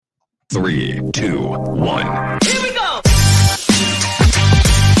3, 2, 1. Here we go!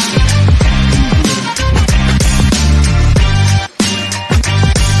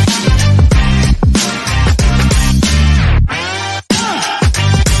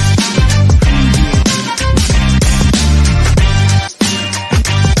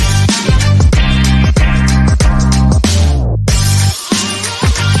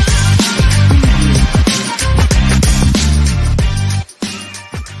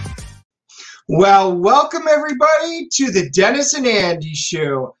 Well, welcome everybody to the Dennis and Andy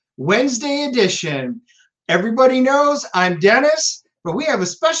Show, Wednesday edition. Everybody knows I'm Dennis, but we have a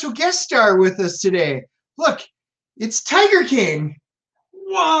special guest star with us today. Look, it's Tiger King.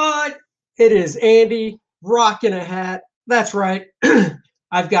 What? It is Andy rocking a hat. That's right.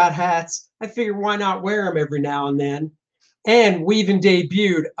 I've got hats. I figured why not wear them every now and then. And we even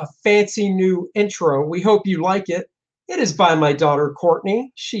debuted a fancy new intro. We hope you like it. It is by my daughter,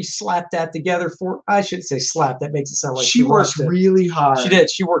 Courtney. She slapped that together for, I should say slapped. That makes it sound like She worked really hard. She did.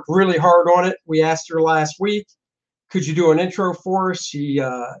 She worked really hard on it. We asked her last week, could you do an intro for us?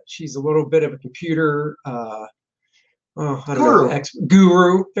 She's a little bit of a computer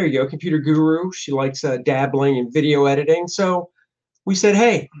guru. There you go, computer guru. She likes dabbling in video editing. So we said,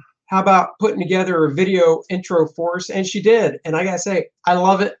 hey, how about putting together a video intro for us? And she did. And I got to say, I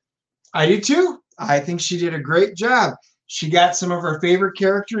love it. I do too. I think she did a great job. She got some of her favorite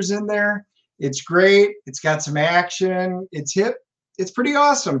characters in there. It's great. It's got some action. It's hip. It's pretty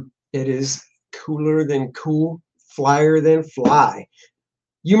awesome. It is cooler than cool, flyer than fly.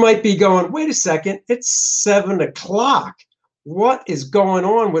 You might be going, wait a second, it's 7 o'clock. What is going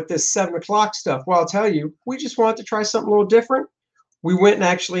on with this 7 o'clock stuff? Well, I'll tell you, we just wanted to try something a little different. We went and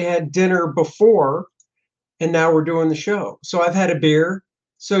actually had dinner before, and now we're doing the show. So I've had a beer.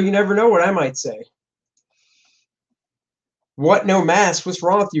 So you never know what I might say. What? No mask? What's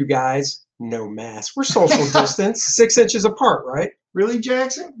wrong with you guys? No mask. We're social distance, 6 inches apart, right? Really,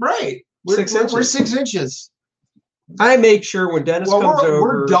 Jackson? Right. We're 6 inches. We're 6 inches. I make sure when Dennis comes over.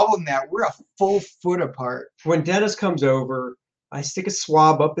 We're doubling that. We're a full foot apart. When Dennis comes over, I stick a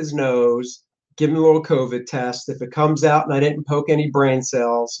swab up his nose, give him a little COVID test. If it comes out and I didn't poke any brain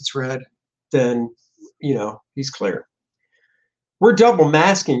cells, it's red. Then, he's clear. We're double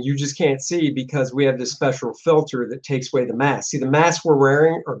masking. You just can't see because we have this special filter that takes away the mask. See, the masks we're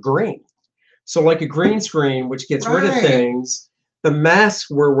wearing are green. So like a green screen, which gets rid of things, the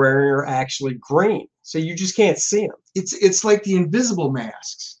masks we're wearing are actually green. So you just can't see them. It's like the invisible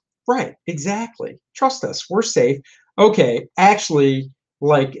masks. Right, exactly. Trust us, we're safe. Okay, actually,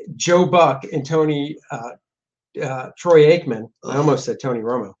 like Joe Buck and Troy Aikman, I almost said Tony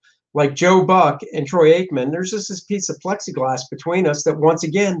Romo. Like Joe Buck and Troy Aikman, there's just this piece of plexiglass between us that, once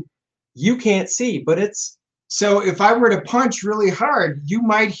again, you can't see, but it's... So if I were to punch really hard, you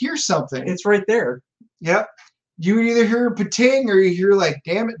might hear something. It's right there. Yep. You either hear a pating or you hear like,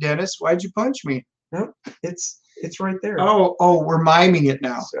 damn it, Dennis, why'd you punch me? No, it's right there. Oh, we're miming it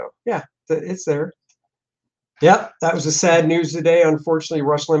now. So, yeah, it's there. Yep, that was the sad news today. Unfortunately,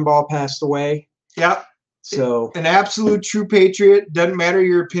 Rush Limbaugh passed away. Yep. So an absolute true patriot. Doesn't matter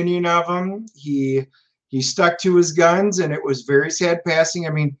your opinion of him. He stuck to his guns, and it was very sad passing. I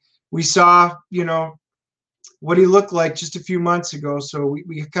mean, we saw, what he looked like just a few months ago, so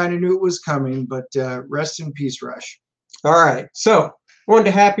we kind of knew it was coming, but rest in peace, Rush. All right. So on to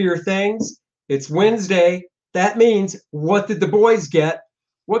happier things. It's Wednesday. That means, what did the boys get?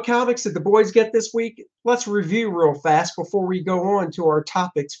 What comics did the boys get this week? Let's review real fast before we go on to our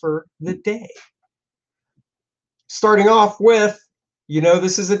topics for the day. Starting off with,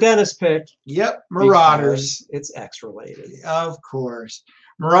 this is a Dennis pick. Yep, Marauders. It's X-related. Of course.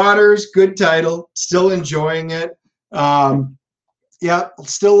 Marauders, good title. Still enjoying it. Yep,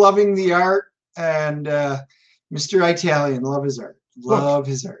 still loving the art. And Mr. Italian, love his art. Love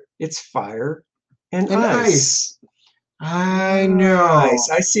his art. It's fire and ice. I know. Nice.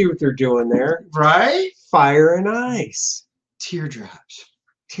 I see what they're doing there. Right? Fire and ice. Teardrops.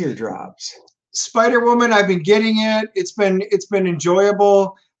 Teardrops. Spider-Woman, I've been getting it. It's been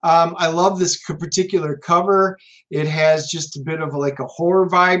enjoyable. I love this particular cover. It has just a bit of like a horror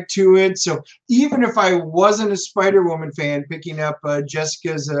vibe to it. So even if I wasn't a Spider-Woman fan picking up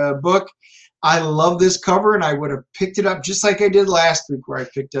Jessica's book, I love this cover, and I would have picked it up just like I did last week where I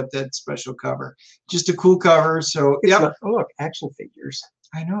picked up that special cover. Just a cool cover. So yeah. Oh, look, action figures.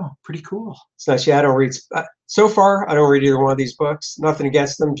 I know, pretty cool. It's nice. Yeah, I don't read so far. I don't read either one of these books. Nothing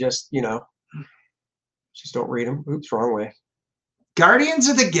against them. Just just don't read them. Oops, wrong way. Guardians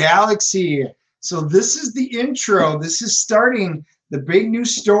of the Galaxy. So this is the intro. This is starting the big new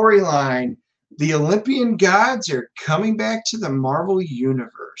storyline. The Olympian gods are coming back to the Marvel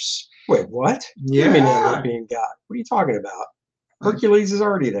Universe. Wait, what? What do you mean an Olympian god? What are you talking about? Hercules is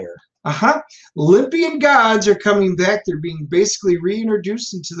already there. Olympian gods are coming back. They're being basically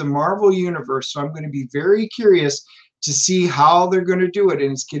reintroduced into the Marvel universe. So I'm going to be very curious to see how they're going to do it.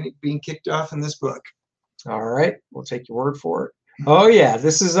 And it's being kicked off in this book. All right. We'll take your word for it. Oh, yeah.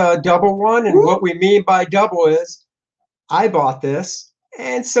 This is a double one. And what we mean by double is I bought this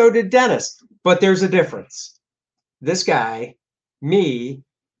and so did Dennis. But there's a difference. This guy, me,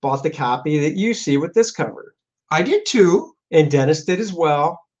 bought the copy that you see with this cover. I did too. And Dennis did as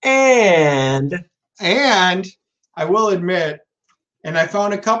well. And I will admit, and I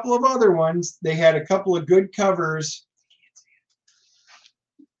found a couple of other ones. They had a couple of good covers.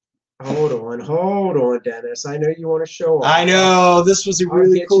 Hold on, Dennis. I know you want to show off. I know this was a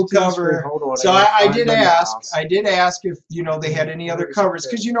really cool cover. Hold on. So I did ask. I did ask if they had any other covers,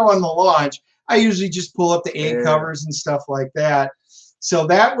 because on the launch I usually just pull up the A covers and stuff like that. So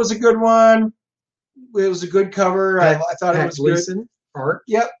that was a good one. It was a good cover. I thought it was good. Art.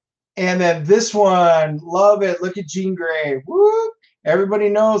 Yep. And then this one, love it. Look at Jean Grey. Woo! Everybody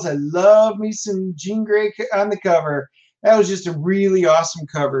knows I love me some Jean Grey on the cover. That was just a really awesome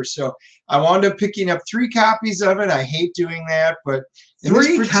cover. So I wound up picking up 3 copies of it. I hate doing that, but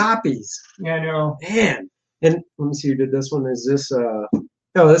 3 copies. Yeah, I know. Man. And let me see who did this one. Is this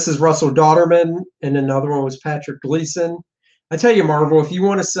this is Russell Dauterman, and another one was Patrick Gleason. I tell you, Marvel, if you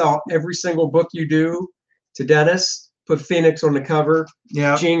want to sell every single book you do to Dennis, put Phoenix on the cover.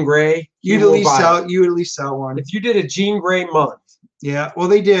 Yeah. Jean Grey. You'd at least sell one. If you did a Jean Grey month. Yeah, well,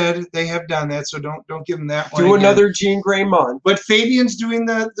 they did. They have done that, so don't give them that one. Do another Jean Grey month. But Fabian's doing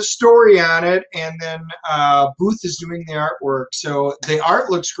the story on it, and then Booth is doing the artwork. So the art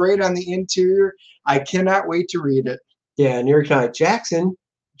looks great on the interior. I cannot wait to read it. Yeah, and you're kind of Jackson.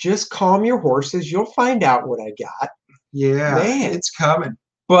 Just calm your horses. You'll find out what I got. Yeah, man, it's coming.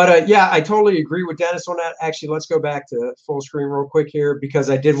 But yeah, I totally agree with Dennis on that. Actually, let's go back to full screen real quick here,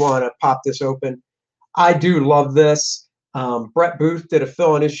 because I did want to pop this open. I do love this. Brett Booth did a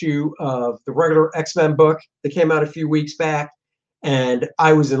fill-in issue of the regular X-Men book that came out a few weeks back, and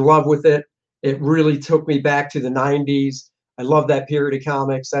I was in love with it. It really took me back to the 90s. I love that period of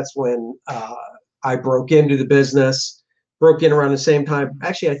comics. That's when I broke into the business, broke in around the same time.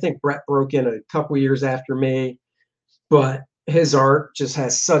 Actually, I think Brett broke in a couple years after me, but his art just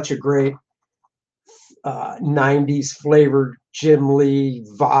has such a great 90s flavored Jim Lee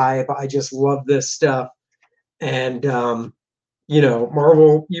vibe. I just love this stuff. And,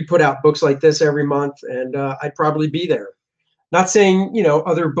 Marvel, you put out books like this every month, and I'd probably be there. Not saying,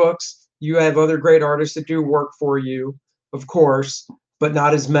 other books, you have other great artists that do work for you, of course, but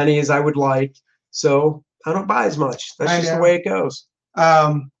not as many as I would like. So I don't buy as much. That's just the way it goes.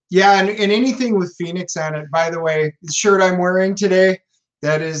 Yeah, and anything with Phoenix on it. By the way, the shirt I'm wearing today,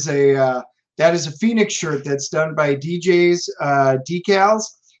 that is a Phoenix shirt that's done by DJ's Decals.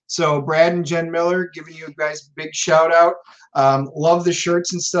 So Brad and Jen Miller, giving you guys a big shout out. Love the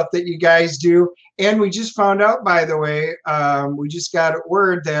shirts and stuff that you guys do. And we just found out, by the way, we just got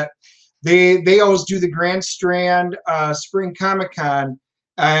word that they always do the Grand Strand Spring Comic Con,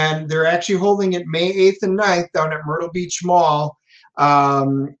 and they're actually holding it May 8th and 9th down at Myrtle Beach Mall.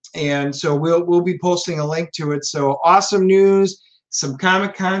 And so we'll be posting a link to it. So awesome news. Some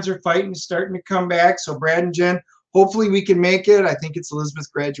Comic Cons are starting to come back. So Brad and Jen, hopefully we can make it. I think it's Elizabeth's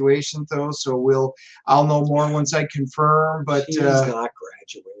graduation though, so I'll know more once I confirm. But she's not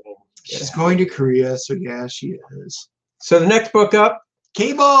graduating. She's going to Korea, so yeah, she is. So the next book up,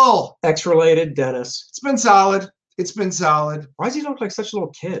 Cable. X-related, Dennis. It's been solid. It's been solid. Why does he look like such a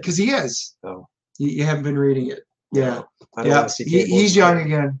little kid? Because he is. Oh, you haven't been reading it. Yeah, yeah. He's young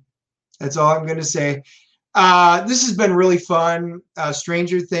again. That's all I'm going to say. This has been really fun.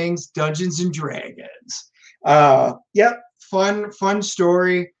 Stranger Things, Dungeons and Dragons. Yep, fun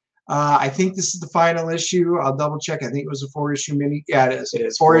story. I think this is the final issue. I'll double check. I think it was a 4-issue mini. Yeah, it is. It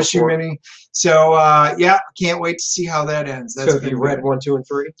is 4-issue mini. So yeah, can't wait to see how that ends. So have you read 1, 2, and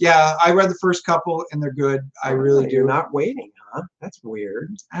 3? Yeah, I read the first couple and they're good. I really do. You're not waiting, huh? That's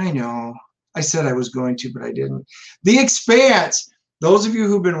weird. I know. I said I was going to, but I didn't. The Expanse. Those of you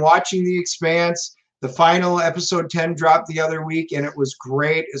who've been watching The Expanse, the final episode 10 dropped the other week, and it was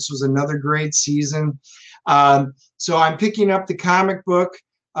great. This was another great season. So I'm picking up the comic book,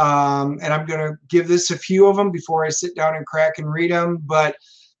 and I'm going to give this a few of them before I sit down and crack and read them. But,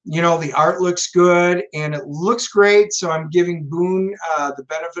 the art looks good, and it looks great. So I'm giving Boone the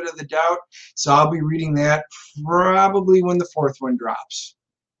benefit of the doubt. So I'll be reading that probably when the 4th one drops.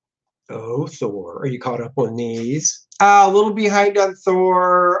 Oh, Thor. Are you caught up on these? A little behind on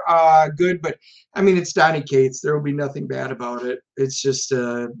Thor. Good, but I mean, it's Donny Cates. There will be nothing bad about it. It's just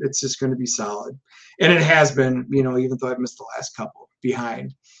going to be solid, and it has been. Even though I've missed the last couple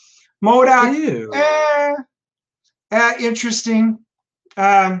behind. MODOK, Ew. interesting.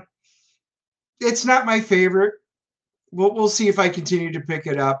 It's not my favorite. We'll see if I continue to pick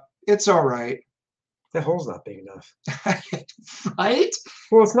it up. It's all right. That hole's not big enough. Right?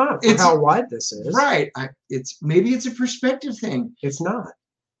 Well, it's not for how wide this is. Right. Maybe it's a perspective thing. It's not.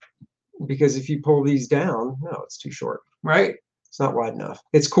 Because if you pull these down, no, it's too short. Right. It's not wide enough.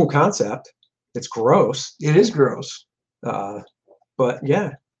 It's a cool concept. It's gross. It is gross. But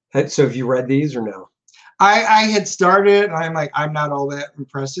yeah. So have you read these or no? I had started, and I'm like, I'm not all that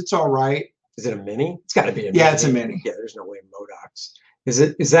impressed. It's all right. Is it a mini? It's got to be a mini. Yeah, it's a mini. Yeah, there's no way MODOK's.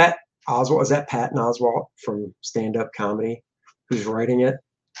 Is that Oswald? Is that Patton Oswalt from Stand Up Comedy who's writing it?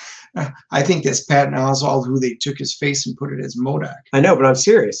 I think that's Patton Oswalt, who they took his face and put it as MODOK. I know, but I'm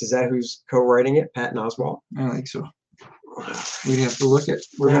serious. Is that who's co-writing it? Patton Oswalt? I don't think so. We'd have to look it.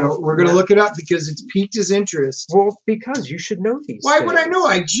 We're gonna look it up because it's piqued his interest. Well, because you should know these. Why things. would I know?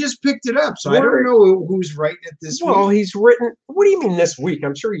 I just picked it up, so I don't know who's writing it this week. Well, he's written. What do you mean this week?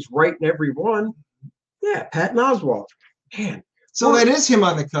 I'm sure he's writing every one. Yeah, Patton Oswalt. Man. So that is him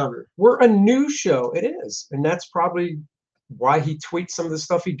on the cover. We're a new show. It is, and that's probably why he tweets some of the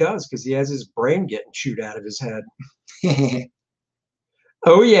stuff he does, because he has his brain getting chewed out of his head.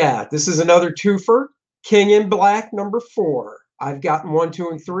 Oh yeah, this is another twofer. King in Black #4. I've gotten 1, 2,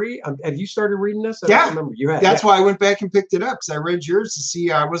 and 3. Have you started reading this? I don't remember. You had. That's why I went back and picked it up, because I read yours to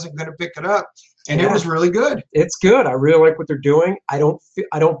see I wasn't going to pick it up, and it was really good. It's good. I really like what they're doing. I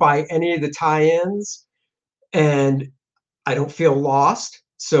don't buy any of the tie-ins, and I don't feel lost.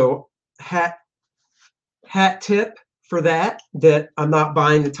 So hat tip for that I'm not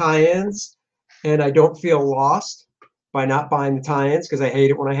buying the tie-ins, and I don't feel lost by not buying the tie-ins, because I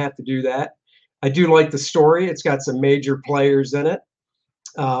hate it when I have to do that. I do like the story. It's got some major players in it.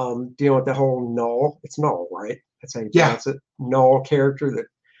 Dealing with the whole Null. It's Null, right? That's how you pronounce it. Null character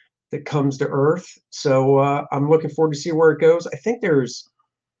that comes to Earth. So I'm looking forward to see where it goes. I think there's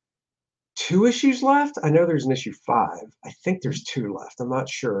 2 issues left. I know there's an issue 5. I think there's 2 left. I'm not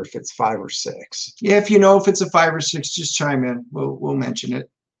sure if it's 5 or 6. Yeah, if you know if it's a 5 or 6, just chime in. We'll mention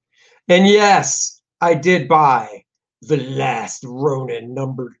it. And yes, I did buy The Last Ronin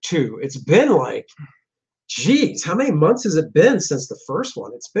 #2. It's been like, geez, how many months has it been since the first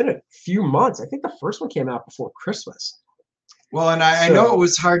one? It's been a few months. I think the first one came out before Christmas. Well, and I know it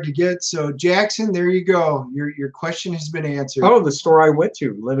was hard to get. So Jackson, there you go. Your question has been answered. Oh, the store I went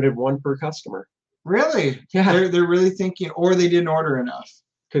to, limited 1 per customer. Really? Yeah. They're really thinking, or they didn't order enough.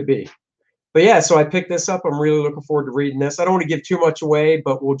 Could be. But yeah, so I picked this up. I'm really looking forward to reading this. I don't want to give too much away,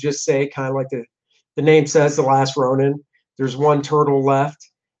 but we'll just say, kind of like the name says, The Last Ronin. There's 1 turtle left,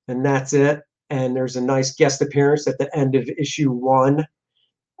 and that's it. And there's a nice guest appearance at the end of issue 1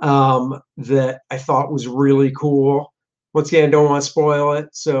 that I thought was really cool. Once again, I don't want to spoil it,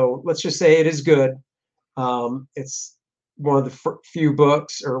 so let's just say it is good. It's one of the few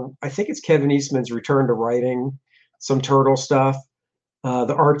books, or I think it's Kevin Eastman's return to writing some turtle stuff.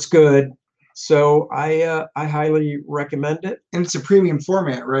 The art's good. So I highly recommend it. And it's a premium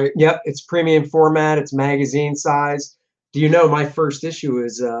format, right? Yep, it's premium format. It's magazine size. Do you know my first issue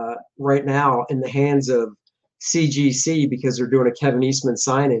is right now in the hands of CGC, because they're doing a Kevin Eastman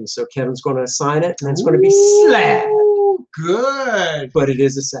signing. So Kevin's going to sign it, and it's going to be Slabbed. Good. But it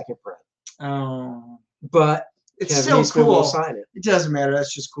is a second print. Oh. But it's Kevin still Eastman cool. will sign it. It doesn't matter.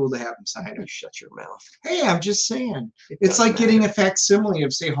 That's just cool to have him sign it. Shut your mouth. Hey, I'm just saying. It's like getting a facsimile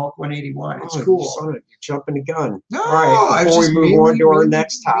of, say, Hulk 181. It's cool. You're jumping the gun. No, all right, before we move on to our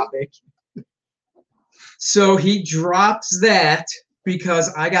next topic. So he drops that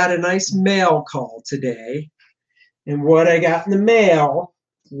because I got a nice mail call today. And what I got in the mail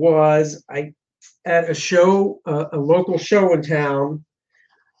was at a show, a local show in town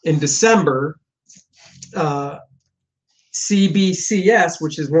in December, CBCS,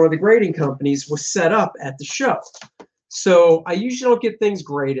 which is one of the grading companies, was set up at the show. So I usually don't get things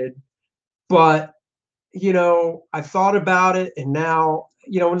graded, but, you know, I thought about it, and now,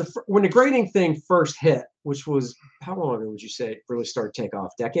 you know, when the grading thing first hit, which was, how long ago would you say it really started to take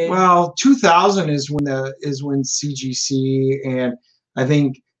off? Decade? Well, 2000 is when CGC, and I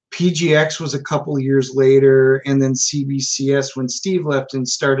think PGX was a couple of years later, and then CBCS when Steve left and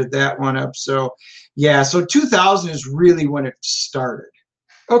started that one up. So yeah, so 2000 is really when it started.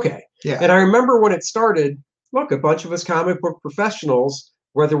 Okay. Yeah. And I remember when it started, look, a bunch of us comic book professionals,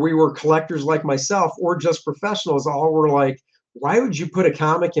 whether we were collectors like myself or just professionals, all were like, why would you put a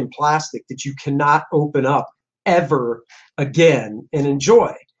comic in plastic that you cannot open up ever again and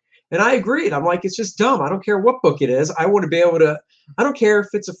enjoy? And I agreed. I'm like, it's just dumb. I don't care what book it is. I want to be able to, I don't care if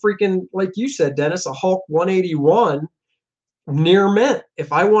it's a freaking, like you said, Dennis, a Hulk 181 near mint.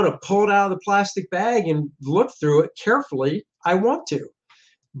 If I want to pull it out of the plastic bag and look through it carefully, I want to.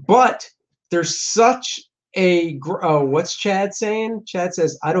 But there's such a, what's Chad saying? Chad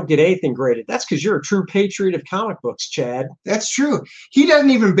says, I don't get anything graded. That's because you're a true patriot of comic books, Chad. That's true. He doesn't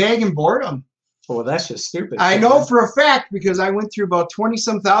even bag and board them. Well, that's just stupid. I know for a fact because I went through about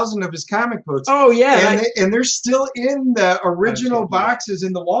 20-some thousand of his comic books. Oh, yeah. And they're still in the original boxes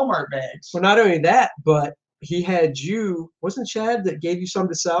in the Walmart bags. Well, not only that, but he had you, wasn't Chad that gave you some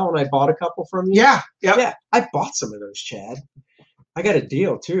to sell and I bought a couple from you? Yeah. Yep. Yeah. I bought some of those, Chad. I got a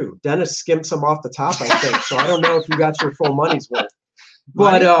deal too. Dennis skimmed some off the top, I think. So I don't know if you got your full money's worth.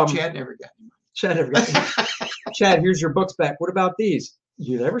 But Chad never got any money. Chad never got any. Chad, here's your books back. What about these?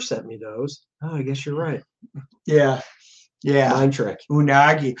 You never sent me those. Oh, I guess you're right. Yeah. Yeah. Mind trick.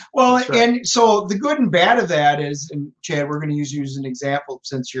 Unagi. Well, Right. and so the good and bad of that is, and Chad, we're going to use you as an example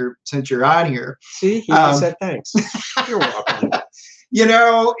since you're on here. See, he said thanks. You're welcome. You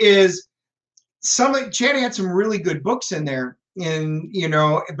know, is Chad had some really good books in there. And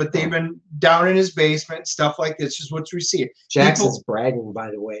but they've been down in his basement, stuff like this is what we see. Jackson's bragging,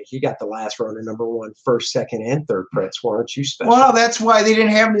 by the way. He got the last run of #1, first, second, and third prints. Weren't you special? Well, that's why they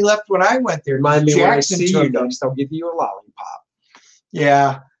didn't have any left when I went there. Remind me when I Jackson see took you them. next, I'll give you a lollipop.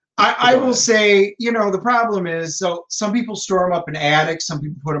 Yeah. I will say, the problem is, so some people store them up in attics, some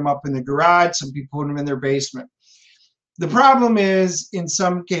people put them up in the garage, some people put them in their basement. The problem is, in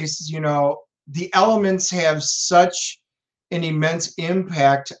some cases, the elements have such an immense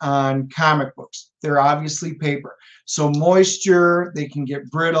impact on comic books. They're obviously paper. So moisture, they can get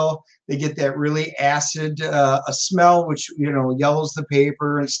brittle. They get that really acid a smell, which, yellows the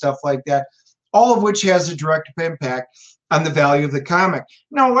paper and stuff like that, all of which has a direct impact on the value of the comic.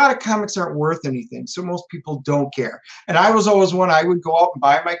 Now, a lot of comics aren't worth anything, so most people don't care. And I was always one, I would go out and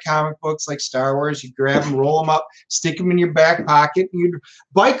buy my comic books like Star Wars. You grab them, roll them up, stick them in your back pocket, and you'd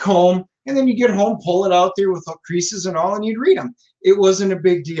bike home, and then you get home, pull it out there with creases and all, and you'd read them. It wasn't a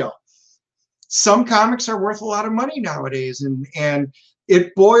big deal. Some comics are worth a lot of money nowadays, and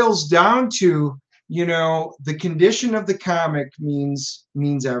it boils down to, the condition of the comic means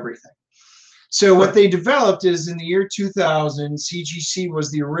everything. So what they developed is in the year 2000, CGC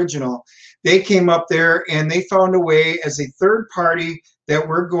was the original. They came up there and they found a way as a third party that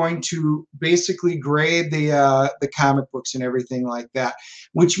we're going to basically grade the comic books and everything like that,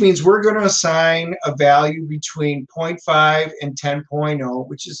 which means we're going to assign a value between 0.5 and 10.0,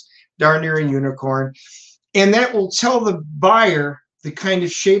 which is darn near a unicorn. And that will tell the buyer the kind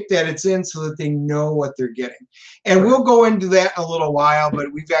of shape that it's in so that they know what they're getting. And we'll go into that in a little while,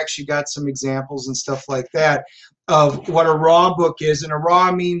 but we've actually got some examples and stuff like that of what a raw book is. And a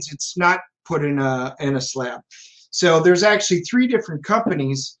raw means it's not put in a slab. So there's actually 3 different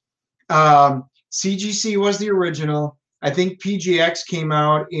companies. CGC was the original. I think PGX came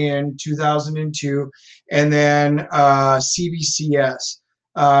out in 2002, and then CBCS.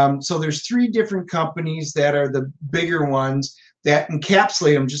 So there's 3 different companies that are the bigger ones that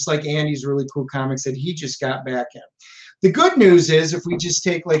encapsulate them, just like Andy's really cool comics that he just got back in. The good news is, if we just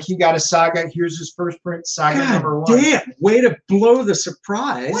take, like, he got a Saga, here's his first print, Saga #1. Damn, way to blow the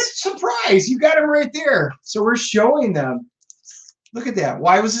surprise. What surprise? You got him right there. So we're showing them. Look at that.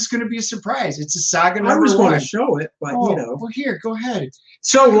 Why was this going to be a surprise? It's a Saga #1. I was going to show it, but Well, here, go ahead.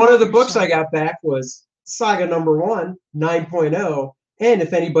 So one of the books I got back was Saga #1, 9.0. And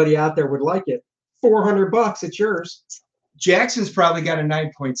if anybody out there would like it, $400, it's yours. Jackson's probably got a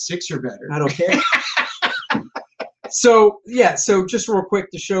 9.6 or better. I don't care. So just real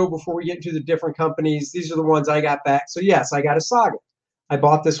quick to show before we get into the different companies, these are the ones I got back. So yes, I got a Saga. I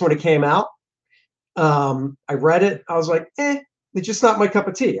bought this when it came out. I read it. I was like, it's just not my cup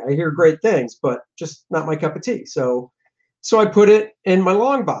of tea. I hear great things, but just not my cup of tea. So I put it in my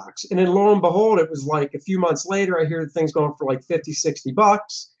long box, and then lo and behold, it was like a few months later, I hear the thing's going for like $50,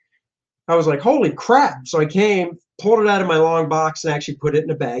 $60. I was like, holy crap. So I came, pulled it out of my long box, and actually put it in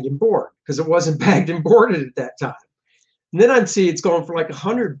a bag and board, because it wasn't bagged and boarded at that time. And then I'd see it's going for like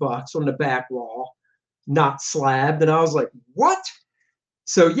 $100 on the back wall, not slabbed. And I was like, what?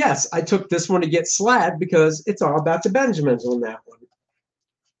 So yes, I took this one to get slabbed because it's all about the Benjamins on that one.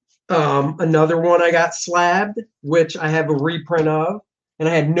 Another one I got slabbed, which I have a reprint of, and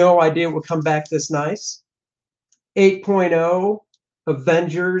I had no idea it would come back this nice. 8.0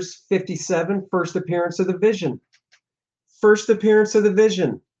 Avengers 57, first appearance of the Vision. First appearance of the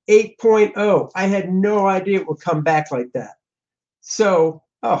Vision, 8.0. I had no idea it would come back like that. So,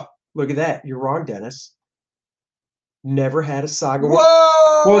 oh, look at that. You're wrong, Dennis. Never had a Saga one.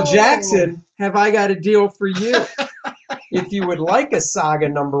 Whoa! Well, Jackson, have I got a deal for you? If you would like a Saga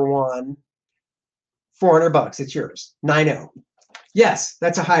 #1, $400, it's yours. 90. Yes,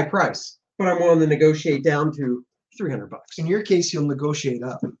 that's a high price, but I'm willing to negotiate down to $300. In your case, you'll negotiate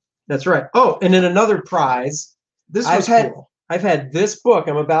up. That's right. Oh, and then another prize. This was cool. I've had this book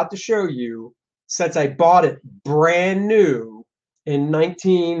I'm about to show you since I bought it brand new in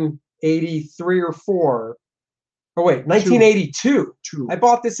 1983 or 4. Oh, wait, 1982. I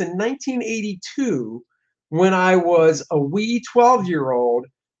bought this in 1982 when I was a wee 12-year-old,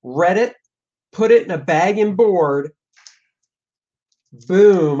 read it, put it in a bag and board.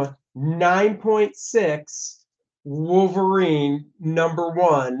 Boom, 9.6 Wolverine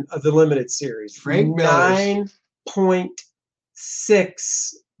 #1 of the limited series. Frank Miller's.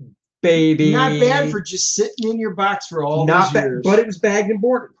 9.6, baby. Not bad for just sitting in your box for all those years. But it was bagged and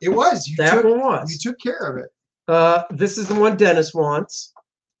boarded. It was. You took care of it. This is the one Dennis wants.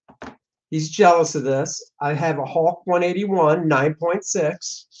 He's jealous of this. I have a Hulk 181,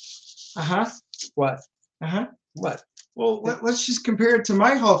 9.6. What? What? Well, let's just compare it to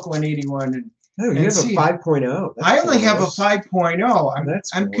my Hulk 181. You have a 5.0. I only have a 5.0.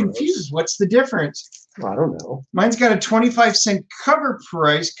 I'm confused. What's the difference? I don't know. Mine's got a 25-cent cover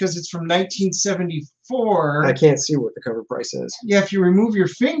price because it's from 1974. I can't see what the cover price is. Yeah, if you remove your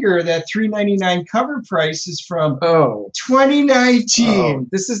finger, that $3.99 cover price is from 2019. Oh.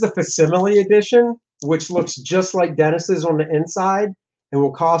 This is the facsimile edition, which looks just like Dennis's on the inside and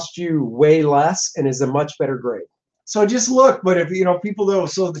will cost you way less and is a much better grade. So just look, but if people know,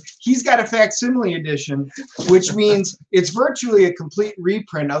 so he's got a facsimile edition, which means it's virtually a complete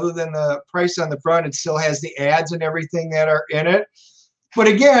reprint. Other than the price on the front, it still has the ads and everything that are in it. But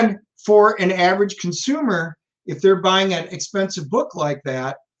again, for an average consumer, if they're buying an expensive book like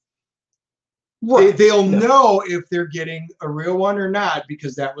that, they'll know if they're getting a real one or not,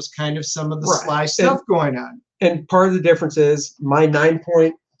 because that was kind of some of the sly stuff going on. And part of the difference is my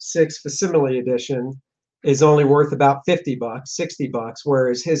 9.6 facsimile edition is only worth about $50, $60,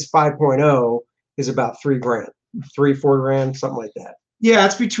 whereas his 5.0 is about $3,000, $3-4 something like that. Yeah,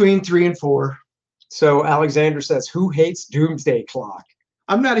 it's between 3 and 4. So Alexander says, "Who hates Doomsday Clock?"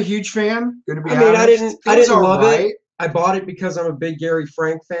 I'm not a huge fan. Going to be honest. I didn't love it. I bought it because I'm a big Gary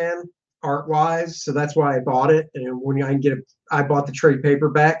Frank fan, art-wise, so that's why I bought it. And when I can get I bought the trade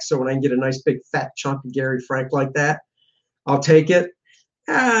paperback, so when I can get a nice big fat chunk of Gary Frank like that, I'll take it.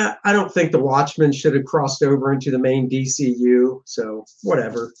 I don't think the Watchmen should have crossed over into the main DCU, so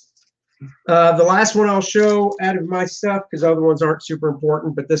whatever. The last one I'll show out of my stuff, because other ones aren't super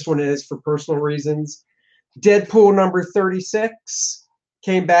important, but this one is for personal reasons. Deadpool #36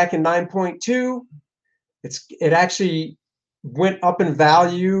 came back in 9.2. It actually went up in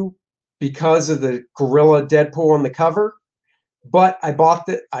value because of the gorilla Deadpool on the cover, but I got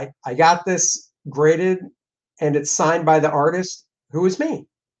this graded, and it's signed by the artist, who is me.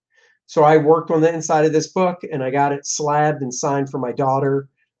 So I worked on the inside of this book, and I got it slabbed and signed for my daughter.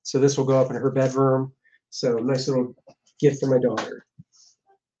 So this will go up in her bedroom. So nice little gift for my daughter.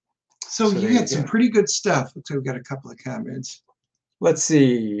 So you had some pretty good stuff. Looks like we've got a couple of comments. Let's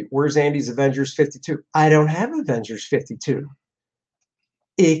see. Where's Andy's Avengers 52? I don't have Avengers 52.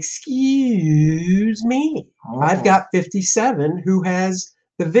 Excuse me. I've got 57, who has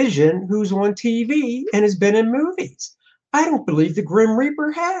the Vision, who's on TV and has been in movies. I don't believe the Grim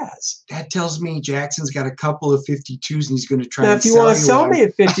Reaper has. That tells me Jackson's got a couple of 52s and he's going to try and sell you. Now, if you want to sell me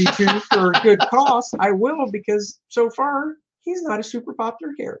a 52 for a good cost, I will, because so far he's not a super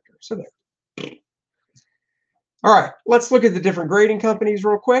popular character. So there. All right, let's look at the different grading companies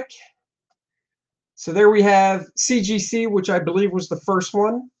real quick. So there we have CGC, which I believe was the first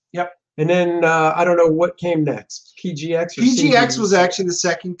one. Yep. And then I don't know what came next. PGX or PGX was actually the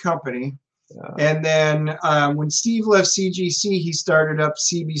second company. And then when Steve left CGC, he started up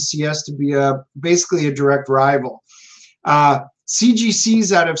CBCS to be basically a direct rival.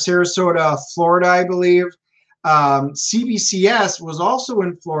 CGC's out of Sarasota, Florida, I believe. CBCS was also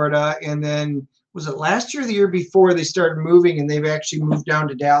in Florida, and then was it last year or the year before they started moving, and they've actually moved down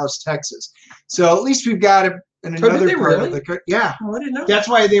to Dallas, Texas. So at least we've got it in another part of the yeah. Oh, I didn't know. That's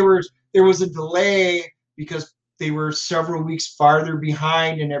why there was a delay, because they were several weeks farther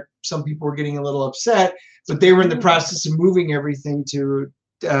behind, and some people were getting a little upset, but they were in the process of moving everything to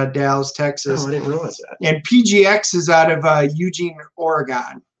Dallas, Texas. Oh, I didn't realize that. And PGX is out of Eugene,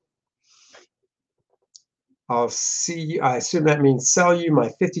 Oregon. I'll see. I assume that means sell you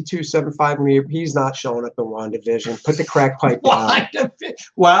my 52.75. He's not showing up in WandaVision. Put the crack pipe down.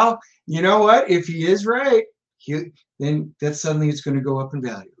 Well, you know what? If he is right, then that suddenly it's going to go up in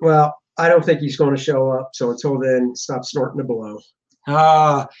value. Well, I don't think he's going to show up. So until then, stop snorting the blow.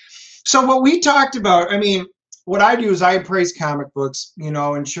 So what we talked about, I mean, what I do is I appraise comic books,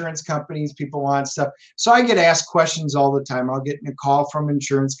 insurance companies, people want stuff. So I get asked questions all the time. I'll get a call from an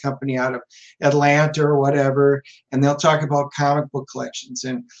insurance company out of Atlanta or whatever, and they'll talk about comic book collections.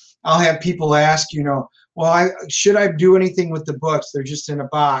 And I'll have people ask, well, should I do anything with the books? They're just in a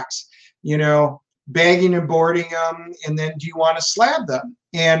box, bagging and boarding them, and then do you want to slab them?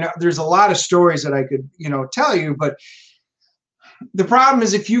 And there's a lot of stories that I could, tell you, but the problem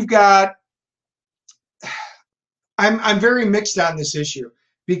is if you've got, I'm very mixed on this issue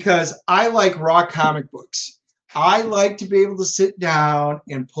because I like raw comic books. I like to be able to sit down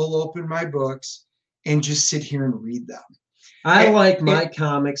and pull open my books and just sit here and read them. I like my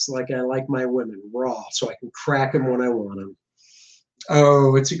comics like I like my women, raw, so I can crack them when I want them.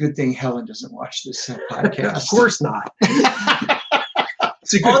 Oh, it's a good thing Helen doesn't watch this podcast. Of course not.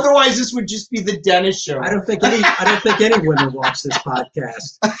 Otherwise, this would just be the Dennis show. I don't think any women watch this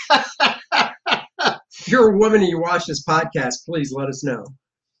podcast. If you're a woman and you watch this podcast, please let us know.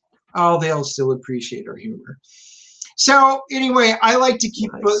 Oh, they'll still appreciate our humor. So anyway, I like to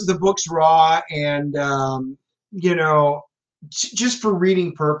keep the books raw and, just for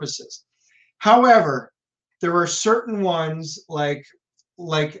reading purposes. However, there are certain ones like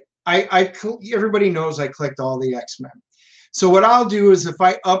everybody knows I collect all the X-Men. So what I'll do is if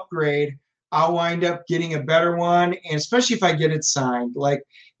I upgrade, I'll wind up getting a better one, and especially if I get it signed. Like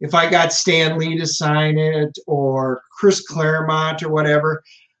if I got Stan Lee to sign it or Chris Claremont or whatever,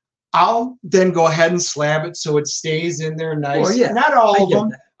 I'll then go ahead and slab it so it stays in there nice. Well, yeah, not all of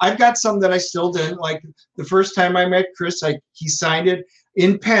them. That. I've got some that I still didn't. Like the first time I met Chris, he signed it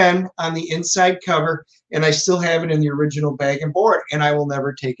in pen on the inside cover, and I still have it in the original bag and board, and I will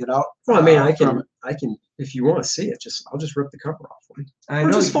never take it out. Well, I mean, I can, if you want to see it, I'll just rip the cover off. I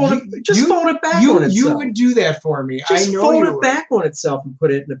know. Just fold it back on itself. You would do that for me. Just I know fold it back on itself and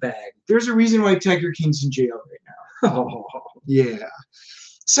put it in the bag. There's a reason why Tiger King's in jail right now. Oh. Yeah.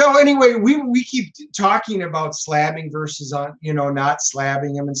 So anyway, we keep talking about slabbing versus not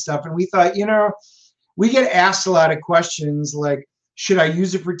slabbing them and stuff, and we thought, we get asked a lot of questions like, should I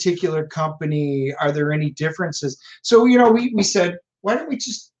use a particular company? Are there any differences? So we said, why don't we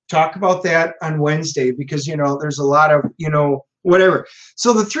just talk about that on Wednesday, because there's a lot of whatever.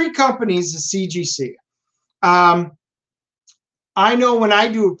 So the three companies is CGC. I know when I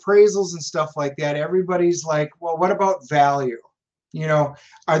do appraisals and stuff like that, everybody's like, well, what about value?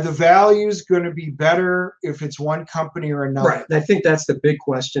 Are the values going to be better if it's one company or another? Right. And I think that's the big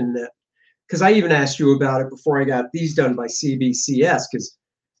question because I even asked you about it before I got these done by CBCS, because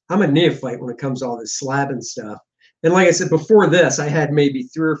I'm a neophyte when it comes to all this slabbing stuff. And like I said, before this, I had maybe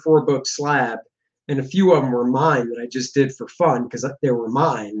 3 or 4 books slabbed, and a few of them were mine that I just did for fun because they were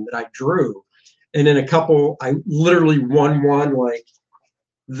mine that I drew. And then a couple, I literally won one, like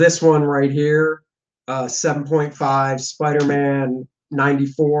this one right here, 7.5 Spider-Man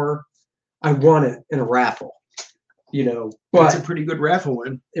 94. I won it in a raffle, but it's a pretty good raffle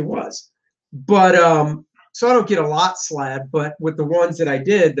win. It was. But so I don't get a lot slabbed, but with the ones that I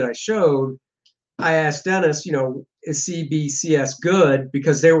did that I showed, I asked Dennis, is CBCS good?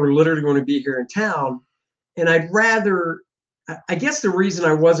 Because they were literally going to be here in town. And I guess the reason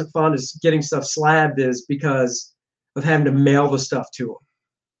I wasn't fond of getting stuff slabbed is because of having to mail the stuff to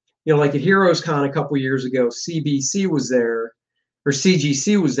them. Like at Heroes Con a couple years ago, CBC was there, or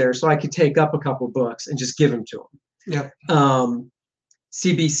CGC was there, so I could take up a couple books and just give them to them. Yeah.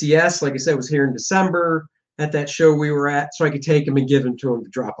 CBCS, like I said, was here in December at that show we were at, so I could take them and give them to them to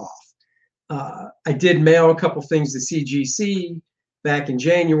drop off. I did mail a couple things to CGC back in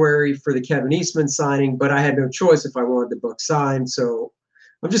January for the Kevin Eastman signing, but I had no choice if I wanted the book signed. So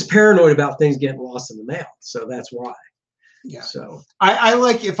I'm just paranoid about things getting lost in the mail. So that's why. Yeah. So I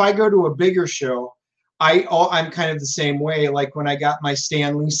like, if I go to a bigger show, I'm kind of the same way. Like when I got my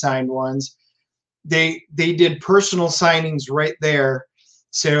Stan Lee signed ones, they did personal signings right there.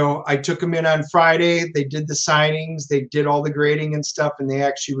 So I took them in on Friday. They did the signings. They did all the grading and stuff, and they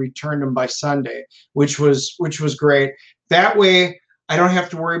actually returned them by Sunday, which was great. That way, I don't have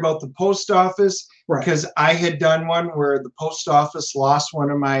to worry about the post office, because I had done one where the post office lost one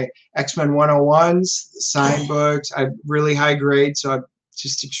of my X-Men 101s, signed books. I really high grade, so I'm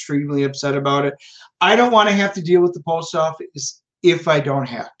just extremely upset about it. I don't want to have to deal with the post office if I don't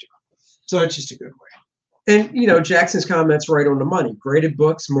have to. So it's just a good way. And, Jackson's comment's right on the money. Graded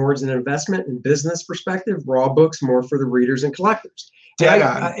books more as an investment and business perspective. Raw books more for the readers and collectors. Dead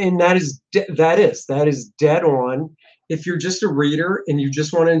on. And that is dead on. If you're just a reader and you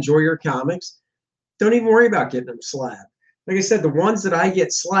just want to enjoy your comics, don't even worry about getting them slabbed. Like I said, the ones that I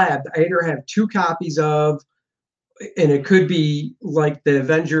get slabbed, I either have 2 copies of, and it could be like the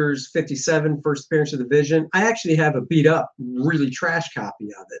Avengers 57 first appearance of the Vision. I actually have a beat up, really trash copy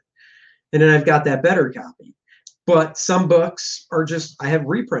of it. And then I've got that better copy. But some books are just, I have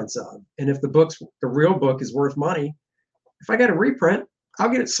reprints of. And if the real book is worth money, if I got a reprint, I'll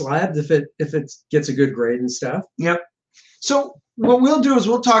get it slabbed if it gets a good grade and stuff. Yep. So what we'll do is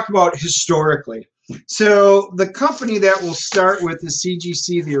we'll talk about historically. So the company that we'll start with is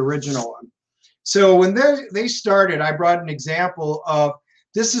CGC, the original one. So when they started, I brought an example of,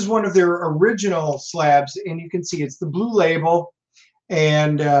 this is one of their original slabs, and you can see it's the blue label.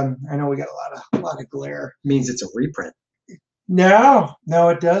 And I know we got a lot of glare. Means it's a reprint. No,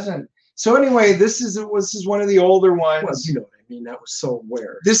 it doesn't. So anyway, this is one of the older ones. Well, you know what I mean. That was so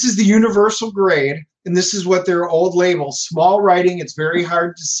weird. This is the universal grade, and this is what their old label. Small writing. It's very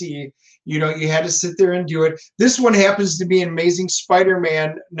hard to see. You know, you had to sit there and do it. This one happens to be an Amazing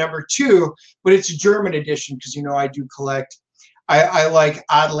Spider-Man #2, but it's a German edition because, you know, I do collect. I like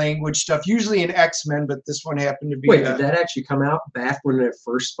odd language stuff, usually in X-Men, but this one happened to be. Wait, did that actually come out back when the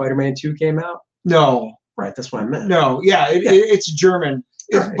first Spider-Man 2 came out? No. Right, that's what I meant. No, yeah, it's German.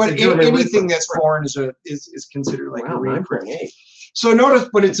 Right, but it's German anything that's foreign is considered like a reprint. 9.8. So notice,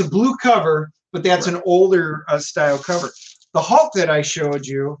 but it's a blue cover, but that's an older style cover. The Hulk that I showed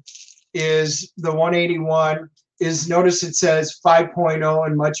you is the 181. Notice it says 5.0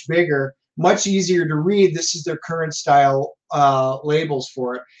 and much bigger, much easier to read. This is their current style labels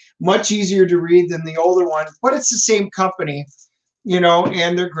for it. Much easier to read than the older one, but it's the same company, you know,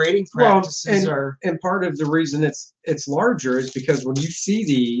 and their grading practices are. And part of the reason it's larger is because when you see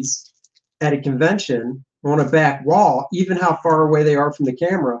these at a convention on a back wall, even how far away they are from the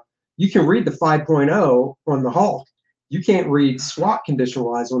camera, you can read the 5.0 on the Hulk. You can't read SWAT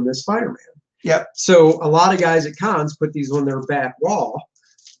condition-wise on this Spider-Man. Yep. So a lot of guys at cons put these on their back wall,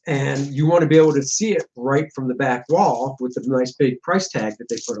 and you want to be able to see it right from the back wall with the nice big price tag that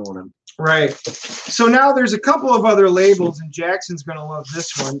they put on them. Right. So now there's a couple of other labels, and Jackson's going to love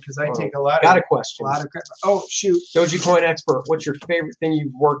this one because I take a lot got a question. Oh, shoot. Dogecoin expert, what's your favorite thing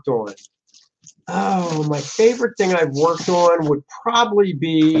you've worked on? Oh, my favorite thing I've worked on would probably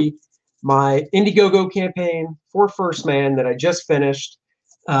be my Indiegogo campaign for First Man that I just finished.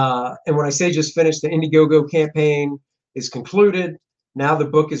 And when I say just finished, the Indiegogo campaign is concluded. Now the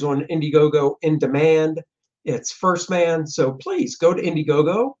book is on Indiegogo in demand. It's First Man. So please go to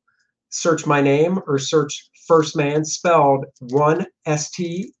Indiegogo, search my name, or search First Man, spelled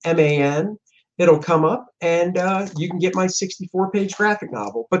 1-S-T-M-A-N. It'll come up, and you can get my 64-page graphic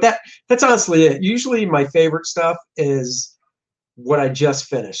novel. But that's honestly it. Usually my favorite stuff is what I just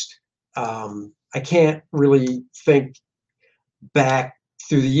finished. I can't really think back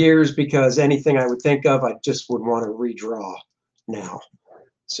through the years because anything I would think of, I just would want to redraw now.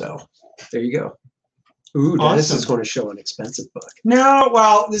 So there you go. Ooh, awesome. This is going to show an expensive book. No,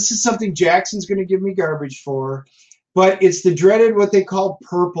 well, this is something Jackson's going to give me garbage for, but it's the dreaded what they call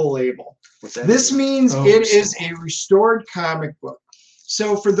purple label. This means it is a restored comic book.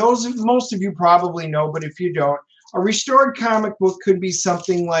 So for those, most of you probably know, but if you don't, a restored comic book could be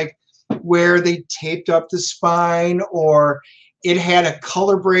something like where they taped up the spine, or it had a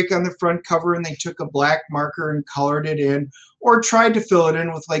color break on the front cover and they took a black marker and colored it in, or tried to fill it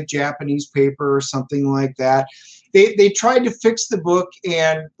in with like Japanese paper or something like that. They tried to fix the book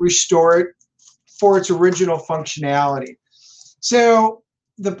and restore it for its original functionality. So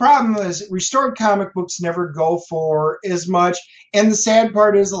the problem is restored comic books never go for as much. And the sad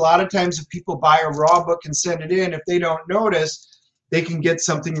part is a lot of times if people buy a raw book and send it in, if they don't notice, they can get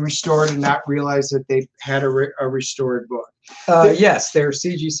something restored and not realize that they had a restored book. Yes, they're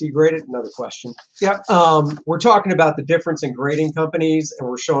CGC graded. Another question. Yep. We're talking about the difference in grading companies, and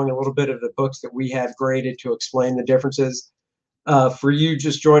we're showing a little bit of the books that we have graded to explain the differences. For you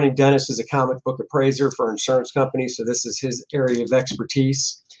just joining, Dennis is a comic book appraiser for insurance companies, so this is his area of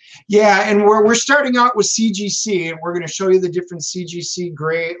expertise. Yeah, and we're starting out with CGC, and we're going to show you the different CGC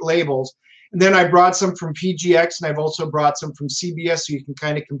grade labels. And then I brought some from PGX, and I've also brought some from CBS, so you can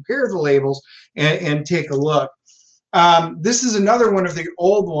kind of compare the labels and take a look. This is another one of the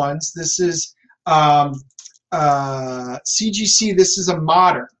old ones. This is CGC. This is a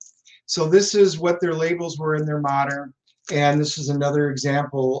modern. So this is what their labels were in their modern, and this is another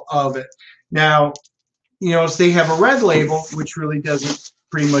example of it. Now, you know, so they have a red label, which really doesn't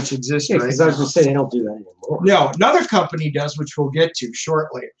pretty much exist right now. Because I was going to say they don't do that anymore. No, another company does, which we'll get to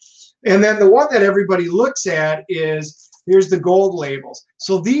shortly. And then the one that everybody looks at is, here's the gold labels.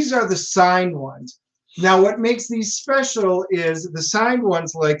 So these are the signed ones. Now what makes these special is the signed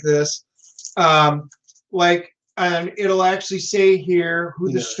ones like this, Like, and it'll actually say here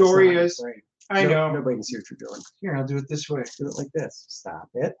who the story is. I know. Nobody can see what you're doing. Here, I'll do it this way. Do it like this. Stop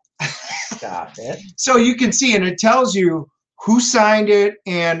it. Stop it. So you can see, and it tells you who signed it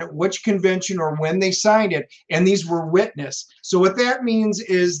and which convention or when they signed it, and these were witnessed. So what that means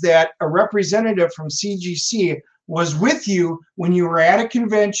is that a representative from CGC was with you when you were at a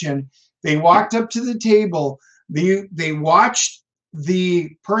convention. They walked up to the table. They watched the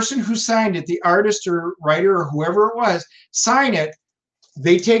person who signed it, the artist or writer or whoever it was, sign it.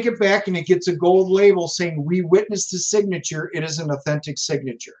 They take it back and it gets a gold label saying, we witnessed the signature. It is an authentic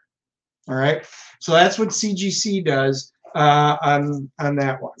signature. All right. So that's what CGC does on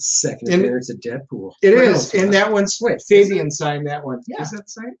that one. Second appearance of Deadpool. It is. And that one's Fabian signed that one. Yeah. Is that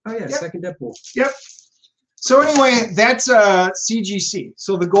signed? Oh, yeah. Yep. Second Deadpool. Yep. So anyway, that's CGC.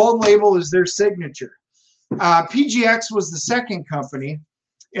 So the gold label is their signature. PGX was the second company.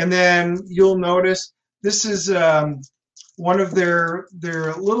 And then you'll notice this is one of their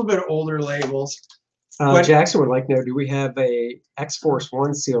little bit older labels. Jackson would like to know, do we have a X-Force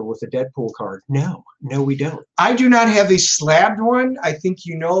 1 seal with a Deadpool card? No, we don't. I do not have a slabbed one. I think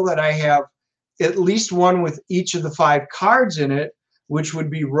you know that I have at least one with each of the 5 cards in it, which would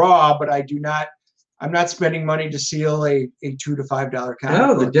be raw, but I do not. I'm not spending money to seal a $2 to $5 comic book.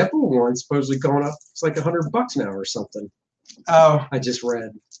 No, the Deadpool one's supposedly going up. It's like $100 now or something. Oh, I just read.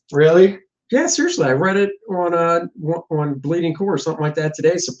 Really? Yeah, seriously, I read it on Bleeding Core or something like that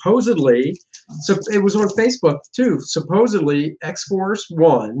today. Supposedly, so it was on Facebook too. Supposedly, X-Force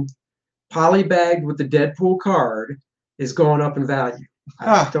 1 polybagged with the Deadpool card is going up in value.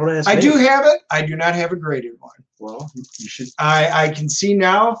 Don't ask me. I do have it. I do not have a graded one. Well, you should. I can see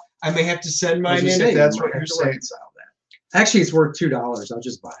now. I may have to send mine in if that's what you're saying. Actually, it's worth $2. I'll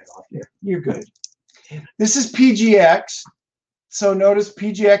just buy it off you. You're good. This is PGX. So notice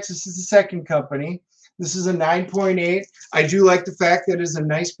PGX, this is the second company. This is a 9.8. I do like the fact that it's a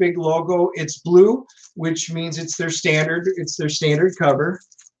nice big logo. It's blue, which means it's their standard cover.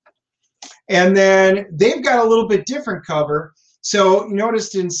 And then they've got a little bit different cover. So you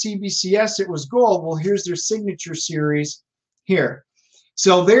noticed in CBCS it was gold. Well, here's their signature series here.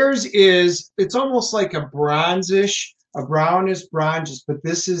 So theirs is, it's almost like a bronzish, a brownish bronze, but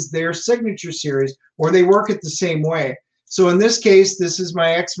this is their signature series, or they work it the same way. So in this case, this is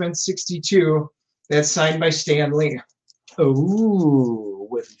my X-Men 62 that's signed by Stan Lee. Ooh,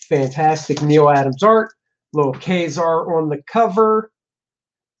 with fantastic Neil Adams art, little Kazar on the cover.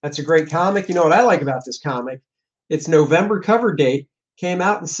 That's a great comic. You know what I like about this comic? Its November cover date came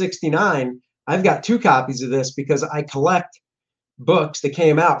out in '69. I've got 2 copies of this because I collect books that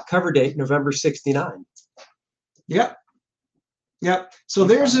came out cover date November '69. Yep. Yep. So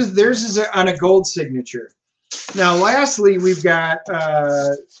theirs is on a gold signature. Now, lastly, we've got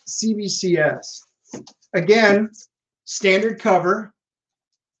CBCS. Again, standard cover.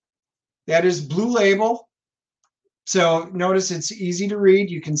 That is blue label. So notice it's easy to read.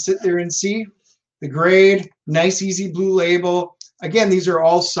 You can sit there and see the grade. Nice, easy blue label. Again, these are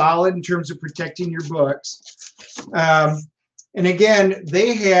all solid in terms of protecting your books. And again,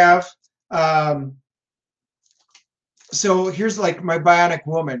 they have, so here's like my Bionic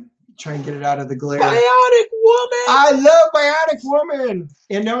Woman. Try and get it out of the glare. Bionic Woman! I love Bionic Woman!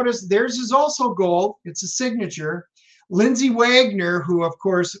 And notice theirs is also gold. It's a signature. Lindsay Wagner, who of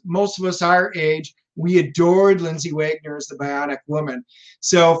course, most of us our age, we adored Lindsay Wagner as the Bionic Woman.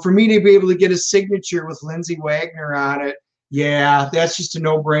 So for me to be able to get a signature with Lindsay Wagner on it, yeah, that's just a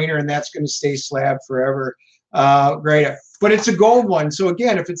no-brainer, and that's going to stay slabbed forever. Great. But it's a gold one. So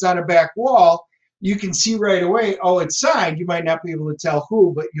again, if it's on a back wall, you can see right away, oh, it's signed. You might not be able to tell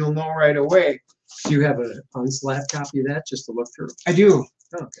who, but you'll know right away. Do you have an unslabbed copy of that just to look through? I do.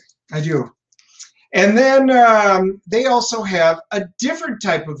 Oh, okay. I do. And then they also have a different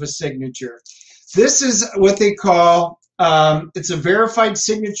type of a signature. This is what they call, it's a verified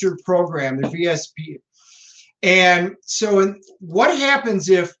signature program, the VSP. And so what happens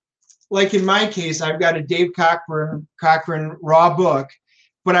if, like in my case, I've got a Dave Cochran raw book,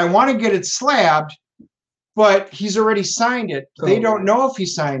 but I want to get it slabbed, but he's already signed it. They don't know if he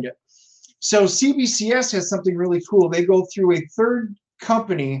signed it. So CBCS has something really cool. They go through a third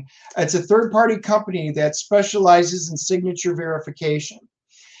company. It's a third-party company that specializes in signature verification.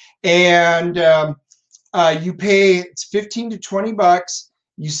 And you pay, it's 15 to 20 bucks.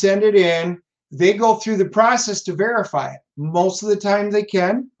 You send it in. They go through the process to verify it. Most of the time they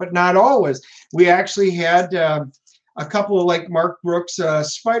can, but not always. We actually had a couple of like Mark Brooks,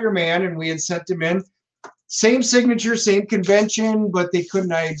 Spider-Man, and we had sent them in. Same signature, same convention, but they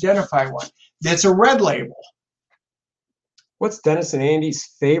couldn't identify one. That's a red label. What's Dennis and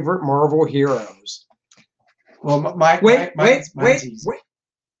Andy's favorite Marvel heroes? Well, Wait. mine's easy.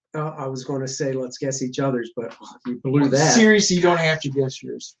 I was going to say let's guess each other's, but you blew that. Seriously, you don't have to guess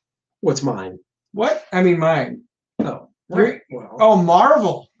yours. What's mine? What? I mean, mine. Oh, right. Well, oh,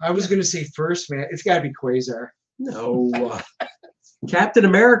 Marvel. I was going to say first, man. It's got to be Quasar. No. Captain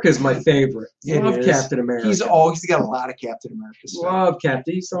America is my favorite. Love Captain America. He's got a lot of Captain America stuff. Love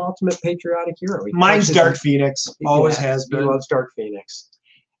Captain. He's the ultimate patriotic hero. Mine's Dark Phoenix. Always has been. He loves Dark Phoenix.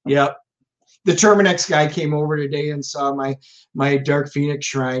 Yep. The Terminex guy came over today and saw my Dark Phoenix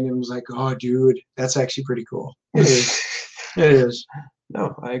shrine and was like, "Oh, dude, that's actually pretty cool." It is. It is.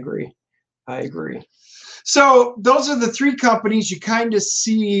 No, I agree. So those are the three companies. You kind of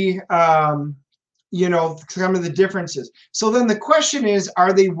see, you know, some of the differences. So then the question is,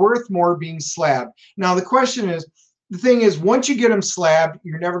 are they worth more being slabbed? Now the question is, the thing is, once you get them slabbed,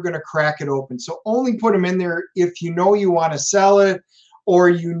 you're never going to crack it open. So only put them in there if you know you want to sell it, or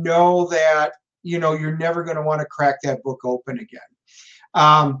you know that, you know, you're never going to want to crack that book open again.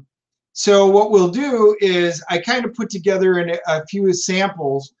 So what we'll do is I kind of put together a few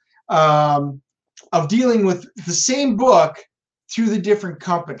samples of dealing with the same book through the different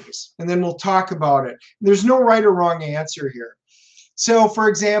companies, and then we'll talk about it. There's no right or wrong answer here. So for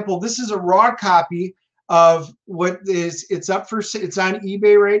example, this is a raw copy of it's on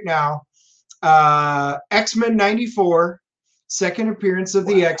eBay right now. X-Men 94, second appearance of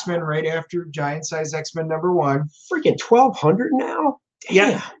the X-Men right after Giant Size X-Men #1. Freaking $1,200 now?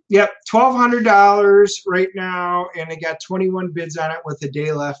 Damn. Yep, $1,200 right now, and it got 21 bids on it with a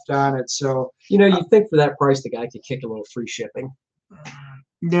day left on it. So you know, you think for that price the guy could kick a little free shipping.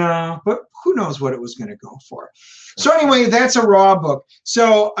 No, but who knows what it was going to go for. So anyway, that's a raw book.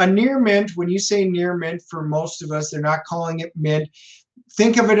 So a near mint, when you say near mint, for most of us, they're not calling it mint.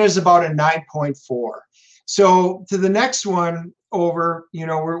 Think of it as about a 9.4. So to the next one over, you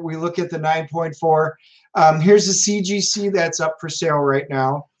know, we look at the 9.4. Here's a CGC that's up for sale right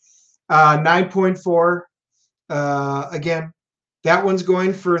now. 9.4. Again, that one's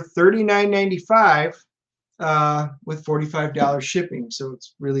going for $39.95 with $45 shipping. So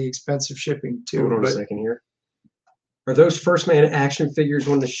it's really expensive shipping too. Hold on a second here. Are those First Man action figures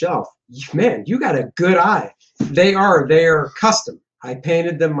on the shelf? Man, you got a good eye. They are custom. I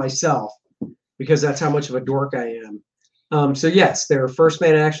painted them myself because that's how much of a dork I am. So yes, they're First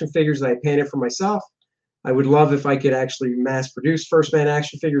Man action figures that I painted for myself. I would love if I could actually mass produce First Man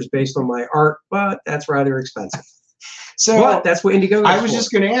action figures based on my art, but that's rather expensive. But that's what Indiegogo is I was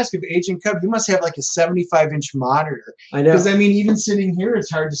just going to ask if Agent Cub, you must have like a 75-inch monitor. I know. Because, I mean, even sitting here,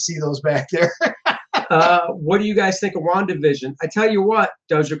 it's hard to see those back there. What do you guys think of WandaVision? I tell you what,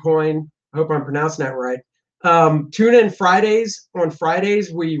 Dogecoin, I hope I'm pronouncing that right. Tune in Fridays. On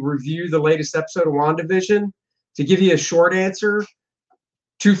Fridays, we review the latest episode of WandaVision. To give you a short answer,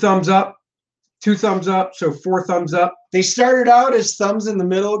 2 thumbs up, 2 thumbs up, so 4 thumbs up. They started out as thumbs in the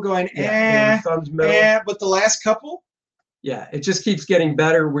middle going, thumbs middle. but the last couple? Yeah, it just keeps getting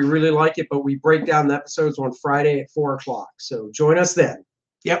better. We really like it, but we break down the episodes on Friday at 4 o'clock. So join us then.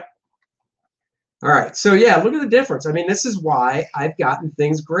 Yep. All right. So yeah, look at the difference. I mean, this is why I've gotten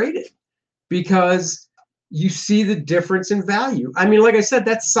things graded, because you see the difference in value. I mean, like I said,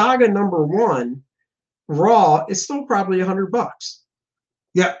 that Saga #1 raw is still probably $100.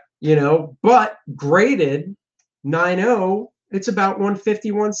 Yeah. You know, but graded 9.0, it's about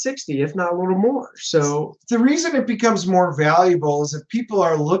 150, 160, if not a little more. So the reason it becomes more valuable is if people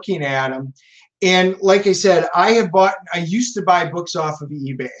are looking at them. And like I said, I used to buy books off of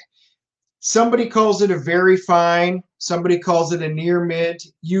eBay. Somebody calls it a very fine, somebody calls it a near mint.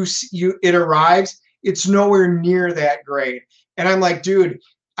 It arrives, it's nowhere near that grade. And I'm like, dude,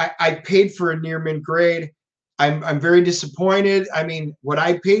 I paid for a near mint grade. I'm very disappointed. I mean, what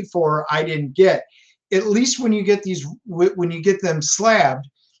I paid for, I didn't get. At least when you get them slabbed,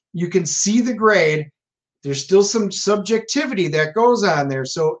 you can see the grade. There's still some subjectivity that goes on there.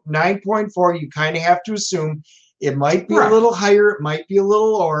 So 9.4, you kind of have to assume it might be a little higher, it might be a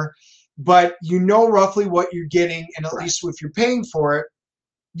little lower, but you know roughly what you're getting, and at least if you're paying for it,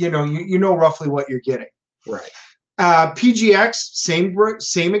 you know roughly what you're getting. Right. PGX,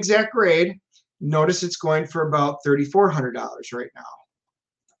 same exact grade. Notice it's going for about $3,400 right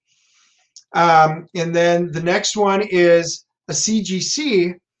now. And then the next one is a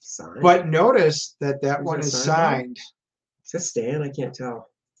CGC, but notice that one is signed. Is that Stan? I can't tell.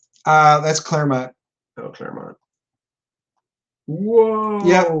 That's Claremont. Oh, Claremont. Whoa.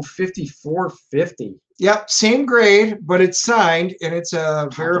 Yep. 5450. Yep. Same grade, but it's signed, and it's a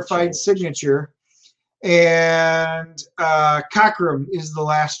verified signature. And Cockrum is the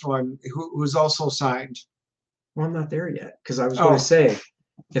last one, who's also signed. Well, I'm not there yet because I was Oh. going to say,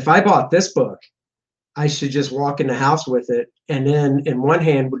 if I bought this book, I should just walk in the house with it, and then in one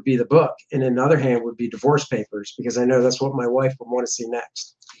hand would be the book, and in the other hand would be divorce papers, because I know that's what my wife would want to see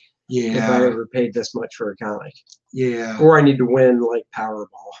next. Yeah. If I ever paid this much for a comic. Yeah. Or I need to win like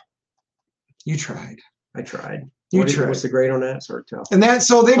Powerball. You tried. I tried. You tried. What's the grade on that? It's hard to tell. And that,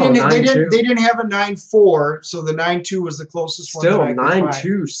 so they Oh, didn't have a 9.4, so the 9.2 was the closest one. Still, that I could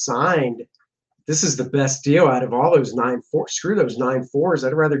 9.2 signed. This is the best deal out of all those 9.4. Screw those 9.4s.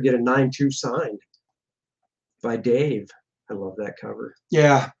 I'd rather get a 9.2 signed by Dave. I love that cover.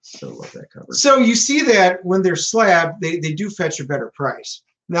 Yeah. I love that cover. So you see that when they're slabbed, they do fetch a better price.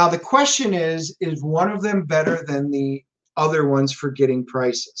 Now the question is one of them better than the other ones for getting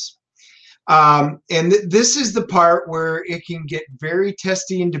prices? And this is the part where it can get very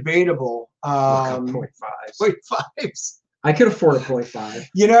testy and debatable. 0.5s. 0.5s. I could afford a 0.5.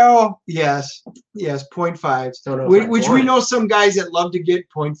 You know, yes, 0.5s. Which we know some guys that love to get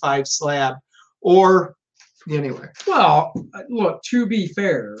 0.5 slab, or anyway. Well, look, to be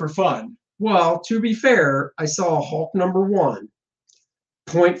fair, for fun. Well, to be fair, I saw Hulk #1,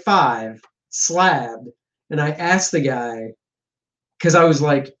 0.5 slabbed, and I asked the guy, because I was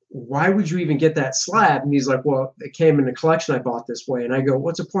like, why would you even get that slab? And he's like, well, it came in the collection I bought this way. And I go,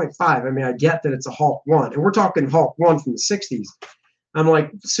 what's a 0.5? I mean, I get that it's a Hulk 1. And we're talking Hulk 1 from the 60s. I'm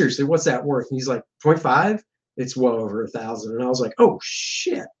like, seriously, what's that worth? And he's like, 0.5? It's well over 1,000. And I was like, oh,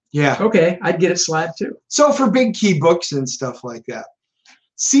 shit. Yeah. Okay, I'd get it slabbed too. So for big key books and stuff like that.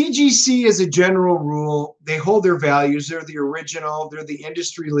 CGC, as a general rule, they hold their values. They're the original. They're the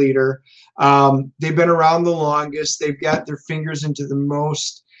industry leader. They've been around the longest. They've got their fingers into the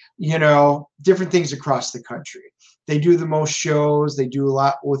most, different things across the country. They do the most shows. They do a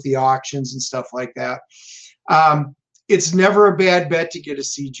lot with the auctions and stuff like that. It's never a bad bet to get a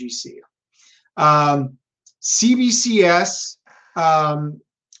CGC. CBCS,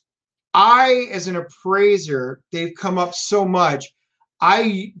 as an appraiser, they've come up so much.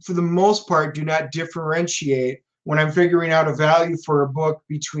 I, for the most part, do not differentiate when I'm figuring out a value for a book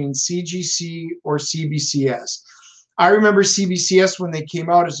between CGC or CBCS. I remember CBCS when they came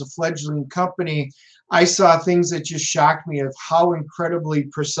out as a fledgling company. I saw things that just shocked me of how incredibly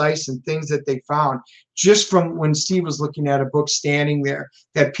precise and things that they found just from when Steve was looking at a book standing there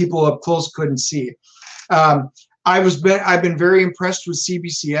that people up close couldn't see. I've been very impressed with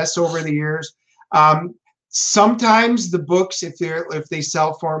CBCS over the years. Sometimes the books, if they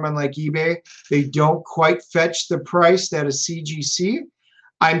sell for them on like eBay, they don't quite fetch the price that a CGC.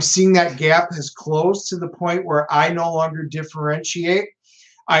 I'm seeing that gap has closed to the point where I no longer differentiate.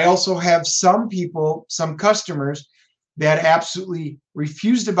 I also have some customers that absolutely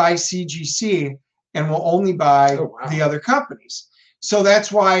refuse to buy CGC and will only buy the other companies. So that's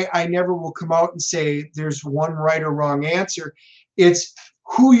why I never will come out and say there's one right or wrong answer. It's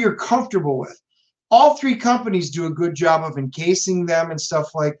who you're comfortable with. All three companies do a good job of encasing them and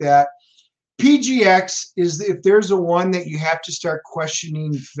stuff like that. PGX is, if there's a one that you have to start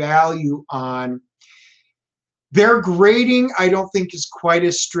questioning value on, their grading I don't think is quite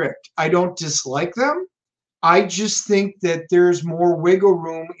as strict. I don't dislike them. I just think that there's more wiggle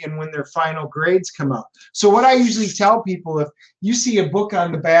room in when their final grades come out. So what I usually tell people, if you see a book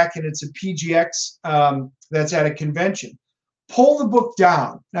on the back and it's a PGX that's at a convention, pull the book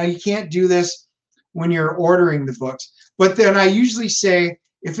down. Now you can't do this when you're ordering the books, but then I usually say,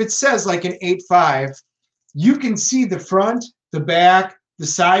 if it says like an 8.5, you can see the front, the back, the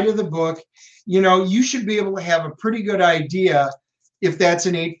side of the book. You should be able to have a pretty good idea if that's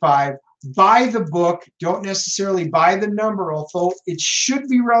an 8.5. Buy the book, don't necessarily buy the number, although it should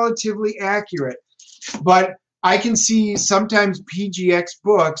be relatively accurate. But I can see sometimes PGX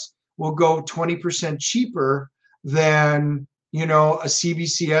books will go 20% cheaper than, a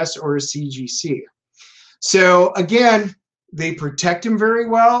CBCS or a CGC. So again, they protect them very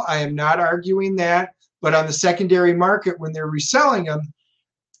well. I am not arguing that. But on the secondary market, when they're reselling them,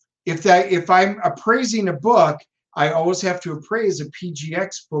 if I'm appraising a book, I always have to appraise a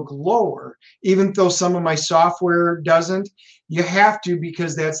PGX book lower, even though some of my software doesn't. You have to,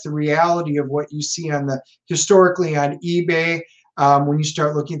 because that's the reality of what you see historically on eBay. When you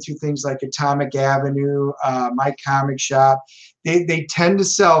start looking through things like Atomic Avenue, My Comic Shop, they tend to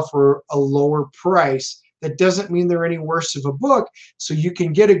sell for a lower price. That doesn't mean they're any worse of a book, so you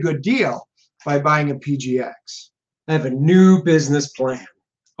can get a good deal by buying a PGX. I have a new business plan.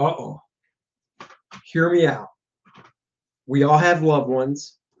 Hear me out. We all have loved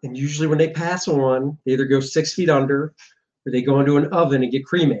ones, and usually when they pass on, they either go 6 feet under or they go into an oven and get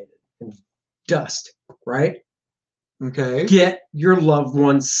cremated and dust, right? Okay. Get your loved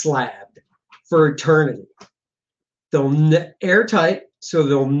one slabbed for eternity. airtight, so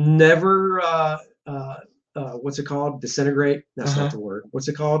they'll never what's it called? Disintegrate? That's not the word. What's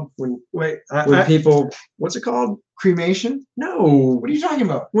it called when people? What's it called? Cremation? No. What are you talking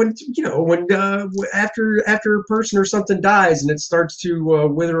about? When after a person or something dies and it starts to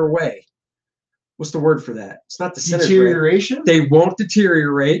wither away. What's the word for that? It's not disintegrate. Deterioration? They won't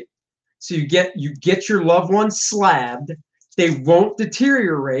deteriorate. So you get your loved ones slabbed. They won't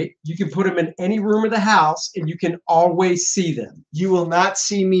deteriorate. You can put them in any room of the house and you can always see them. You will not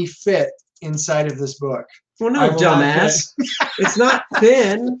see me fit inside of this book. Well, no, dumbass. It's not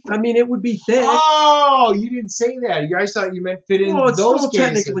thin. I mean, it would be thick. Oh, you didn't say that. You guys thought you meant fit in it's those still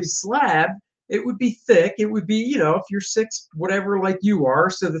cases. Technically slabbed. It would be thick. It would be, if you're 6, whatever, like you are.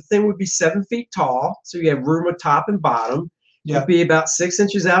 So the thing would be 7 feet tall. So you have room at top and bottom. Yeah. It'd be about 6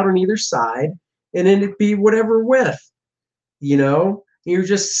 inches out on either side. And then it'd be whatever width, You're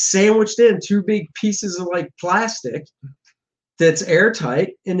just sandwiched in 2 big pieces of like plastic that's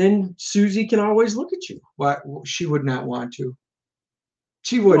airtight. And then Susie can always look at you. What? She would not want to.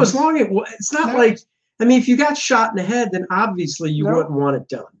 She would. Well, as long as it's not like, I mean, if you got shot in the head, then obviously you wouldn't want it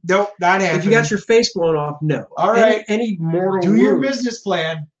done. Nope, not happening. If you got your face blown off, no. All right. Any mortal Do your business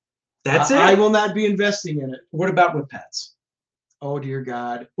plan. That's it. I will not be investing in it. What about with pets? Oh, dear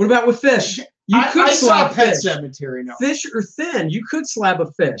God. What about with fish? I saw Pet Cemetery. No. Fish are thin. You could slab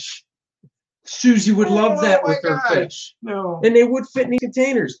a fish. Susie would love that with her fish. No. And they would fit in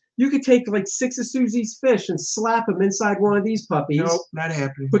containers. You could take like 6 of Susie's fish and slap them inside one of these puppies. Nope, not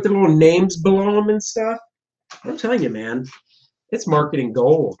happening. Put the little names below them and stuff. I'm telling you, man, it's marketing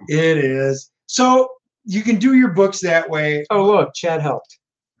gold. It is. So you can do your books that way. Oh, look, Chad helped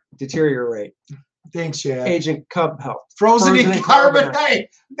deteriorate. Thanks, Chad. Agent Cub helped. Frozen in carbonite.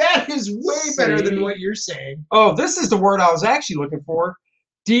 That is way better than what you're saying. Oh, this is the word I was actually looking for.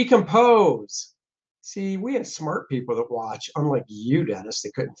 Decompose. See, we have smart people that watch, unlike you, Dennis. They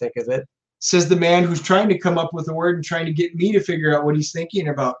couldn't think of it. Says the man who's trying to come up with a word and trying to get me to figure out what he's thinking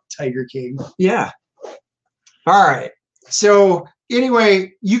about, Tiger King. Yeah. All right. So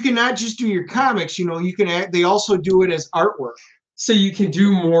anyway, you can not just do your comics. You can. They also do it as artwork. So you can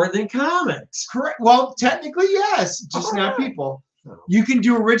do more than comics. Correct. Well, technically, yes, just not people. You can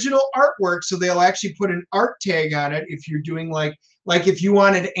do original artwork, so they'll actually put an art tag on it if you're doing like if you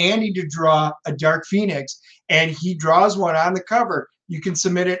wanted Andy to draw a Dark Phoenix and he draws one on the cover, you can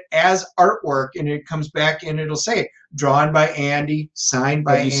submit it as artwork and it comes back and it'll say drawn by Andy, signed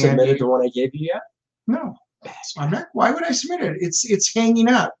by Andy. Have you submitted the one I gave you yet? No. I'm not. Why would I submit it? It's hanging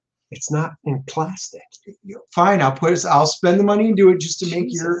up. It's not in plastic. Fine, I'll spend the money and do it just to make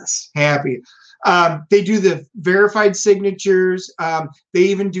you happy. They do the verified signatures. They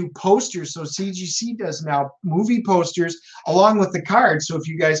even do posters. So CGC does now movie posters along with the cards. So if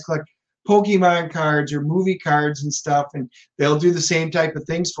you guys collect Pokemon cards or movie cards and stuff, and they'll do the same type of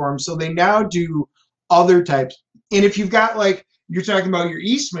things for them. So they now do other types. And if you've got you're talking about your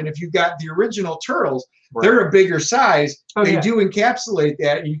Eastman, if you've got the original Turtles, they're a bigger size. They do encapsulate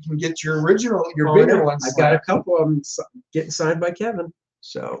that, and you can get your bigger ones. I've got a couple of them getting signed by Kevin.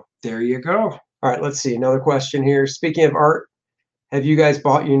 So there you go. All right, let's see. Another question here. Speaking of art, have you guys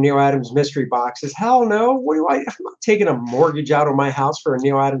bought your Neil Adams mystery boxes? Hell no. I'm not taking a mortgage out on my house for a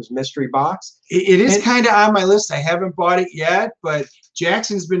Neil Adams mystery box. It is kind of on my list. I haven't bought it yet, but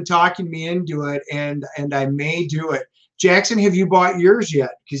Jackson's been talking me into it, and I may do it. Jackson, have you bought yours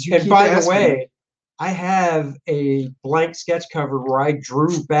yet? Because you. And by the way, I have a blank sketch cover where I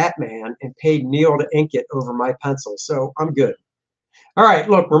drew Batman and paid Neil to ink it over my pencil, so I'm good. All right,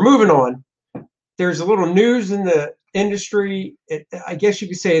 look, we're moving on. There's a little news in the industry. I guess you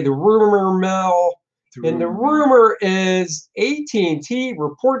could say the rumor mill. And the rumor is AT&T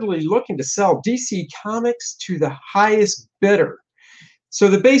reportedly looking to sell DC Comics to the highest bidder. So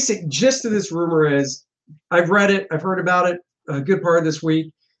the basic gist of this rumor is, I've read it, I've heard about it a good part of this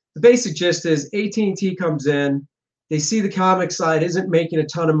week. The basic gist is AT&T comes in, they see the comic side isn't making a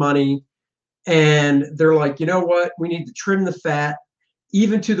ton of money, and they're like, you know what, we need to trim the fat,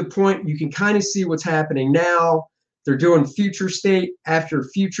 even to the point you can kind of see what's happening now. They're doing future state after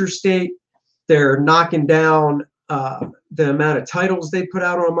future state. They're knocking down the amount of titles they put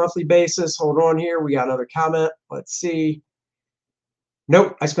out on a monthly basis. Hold on here, we got another comment. Let's see.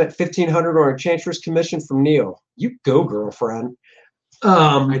 Nope, I spent $1,500 on a Chancer's commission from Neil. You go, girlfriend.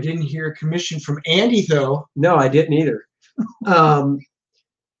 I didn't hear a commission from Andy, though. No, I didn't either.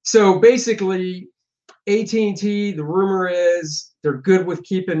 So basically, AT&T, the rumor is they're good with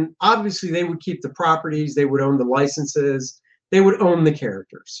keeping, obviously they would keep the properties, they would own the licenses, they would own the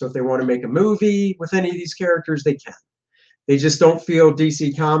characters. So if they want to make a movie with any of these characters, they can. They just don't feel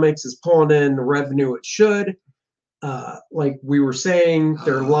DC Comics is pulling in the revenue it should. like we were saying,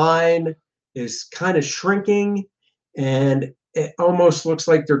 their line is kind of shrinking, and it almost looks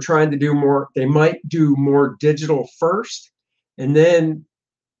like they're trying to do more. They might do more digital first, and then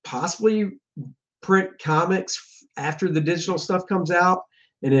possibly print comics after the digital stuff comes out,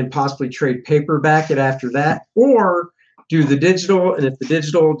 and then possibly trade paperback it after that, or do the digital, and if the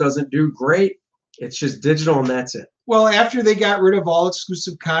digital doesn't do great, it's just digital and that's it. Well, after they got rid of all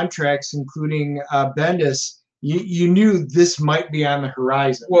exclusive contracts, including Bendis, you knew this might be on the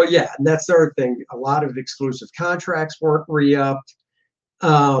horizon. Well, yeah, and that's the other thing. A lot of exclusive contracts weren't re-upped.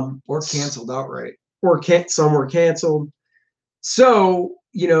 Or canceled outright. Or some were canceled. So,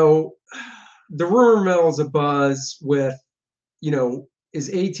 you know, the rumor mill is abuzz with, you know, is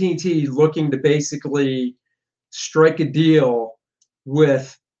AT&T looking to basically strike a deal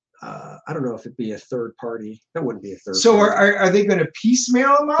with, I don't know if it'd be a third party. That wouldn't be a third so party. So are they going to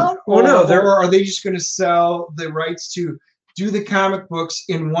piecemeal them out? Well, no, or are they just going to sell the rights to do the comic books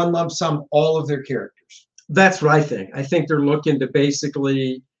in one lump sum, all of their characters? That's what I think. I think they're looking to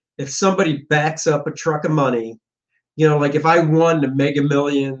basically, if somebody backs up a truck of money, you know, like if I won the Mega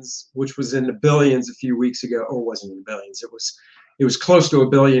Millions, which was in the billions a few weeks ago, or wasn't in the billions, it was close to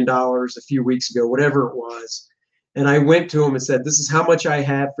 $1 billion a few weeks ago, whatever it was. And I went to him and said, this is how much I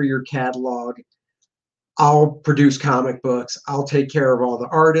have for your catalog. I'll produce comic books. I'll take care of all the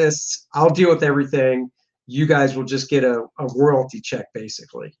artists. I'll deal with everything. You guys will just get a royalty check,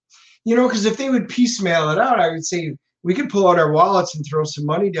 basically. You know, because if they would piecemeal it out, I would say we could pull out our wallets and throw some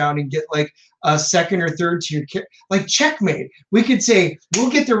money down and get like a second or third tier, like Checkmate. We could say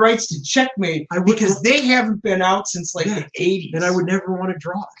we'll get the rights to Checkmate because they haven't been out since like the 80s. And I would never want to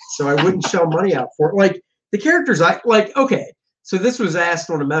draw it, so I wouldn't shell money out for it. Like the characters, I like. Okay, so this was asked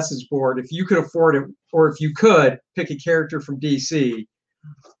on a message board: if you could afford it, or if you could pick a character from DC,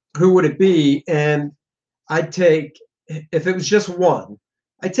 who would it be? And I'd take, if it was just one,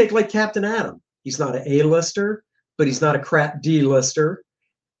 I'd take like Captain Atom. He's not an A-lister, but he's not a crap D-lister.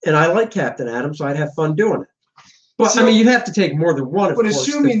 And I like Captain Atom, so I'd have fun doing it. But so, I mean, you have to take more than one, of course. But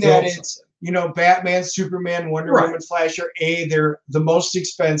assuming that it's, you know, Batman, Superman, Wonder Woman, Flash are A, they're the most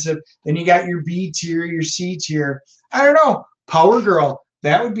expensive. Then you got your B tier, your C tier. I don't know. Power Girl,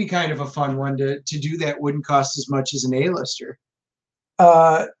 that would be kind of a fun one to do that wouldn't cost as much as an A-lister.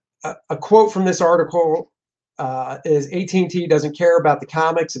 A quote from this article is AT&T doesn't care about the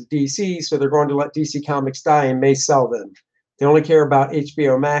comics of DC, so they're going to let DC Comics die and may sell them. They only care about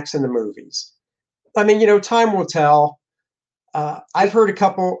HBO Max and the movies. I mean, you know, time will tell. I've heard a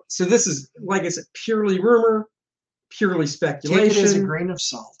couple. So this is, like I said, purely rumor, purely speculation. Take it as a grain of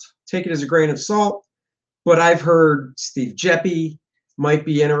salt. Take it as a grain of salt. But I've heard Steve Geppi might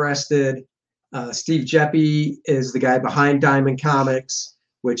be interested. Steve Geppi is the guy behind Diamond Comics,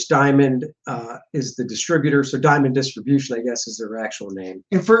 which Diamond is the distributor. So Diamond Distribution, I guess, is their actual name.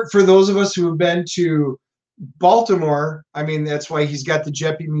 And for those of us who have been to Baltimore, I mean, that's why he's got the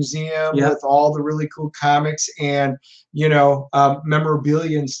Geppi Museum with all the really cool comics and, you know,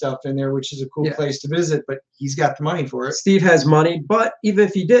 memorabilia and stuff in there, which is a cool place to visit, but he's got the money for it. Steve has money, but even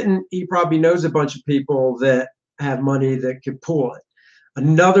if he didn't, he probably knows a bunch of people that have money that could pull it.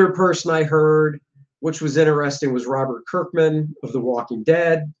 Another person I heard, which was interesting, was Robert Kirkman of The Walking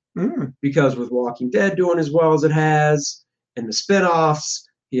Dead, because with Walking Dead doing as well as it has, and the spinoffs,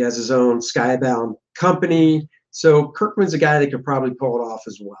 he has his own Skybound company. So Kirkman's a guy that could probably pull it off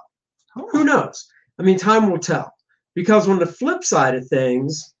as well. Who knows? I mean, time will tell. Because on the flip side of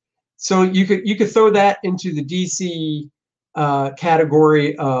things, so you could throw that into the DC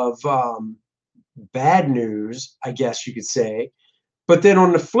category of bad news, I guess you could say. But then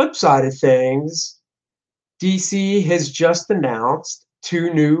on the flip side of things, DC has just announced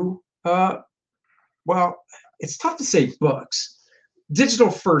 2 new, well, it's tough to say books, digital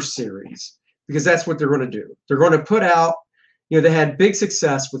first series, because that's what they're going to do. They're going to put out, you know, they had big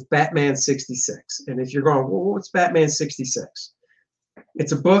success with Batman 66. And if you're going, well, what's Batman 66?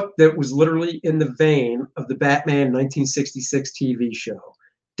 It's a book that was literally in the vein of the Batman 1966 TV show,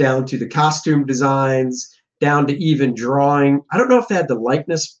 down to the costume designs, down to even drawing. I don't know if they had the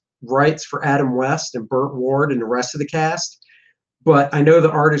likeness rights for Adam West and Burt Ward and the rest of the cast, but I know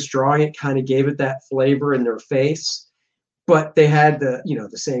the artist drawing it kind of gave it that flavor in their face. But they had the, you know,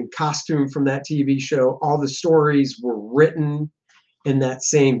 the same costume from that TV show. All the stories were written in that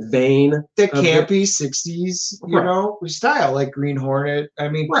same vein. The campy 60s, you know, style, like Green Hornet. I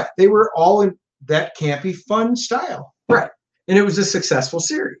mean, they were all in that campy, fun style. Right. And it was a successful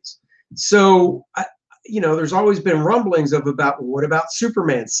series. So, you know, there's always been rumblings of about, what about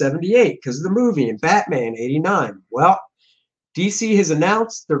Superman 78 because of the movie, and Batman 89? Well, DC has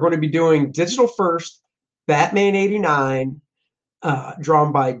announced they're going to be doing digital first Batman 89,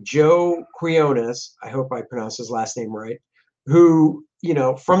 drawn by Joe Quinones. I hope I pronounced his last name right. Who,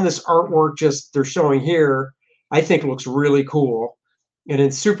 from this artwork just they're showing here, I think looks really cool. And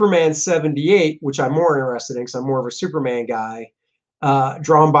in Superman 78, which I'm more interested in because I'm more of a Superman guy,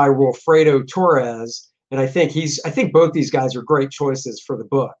 drawn by Wilfredo Torres. And I think both these guys are great choices for the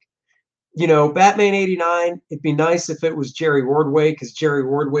book. Batman 89, it'd be nice if it was Jerry Ordway, because Jerry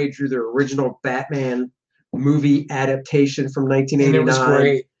Ordway drew the original Batman movie adaptation from 1989. And it was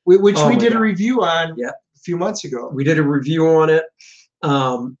great, which we did a review on a few months ago. We did a review on it.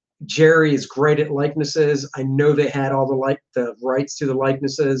 Jerry is great at likenesses. I know they had all the rights to the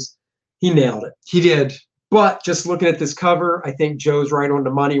likenesses. He nailed it. He did. But just looking at this cover, I think Joe's right on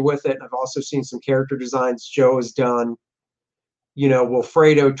the money with it. I've also seen some character designs Joe has done.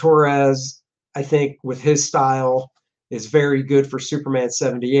 Wilfredo Torres, I think with his style, is very good for Superman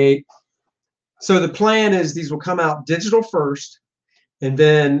 78. So the plan is these will come out digital first, and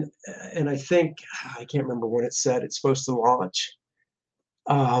then, and I think, I can't remember when it said it's supposed to launch.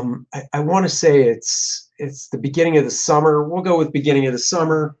 I want to say it's the beginning of the summer. We'll go with beginning of the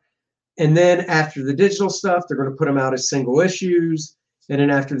summer. And then after the digital stuff, they're going to put them out as single issues. And then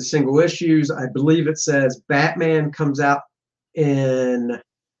after the single issues, I believe it says Batman comes out in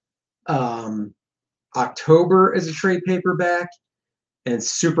October as a trade paperback, and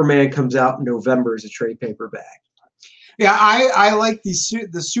Superman comes out in November as a trade paperback. Yeah, I like the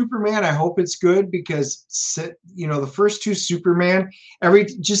Superman. I hope it's good because the first two Superman.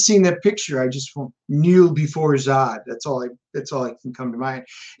 Just seeing that picture, I just kneel before Zod. That's all I can come to mind.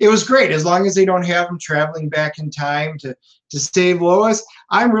 It was great as long as they don't have him traveling back in time to save Lois.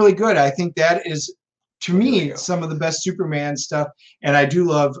 I'm really good. I think that is, to me, some of the best Superman stuff, and I do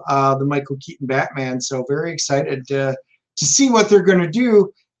love the Michael Keaton Batman. So very excited to see what they're going to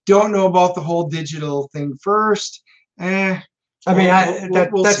do. Don't know about the whole digital thing first. We'll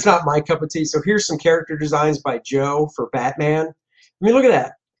that's not my cup of tea. So here's some character designs by Joe for Batman. I mean, look at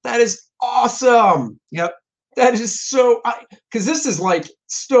that. That is awesome. Yep. That is so, because this is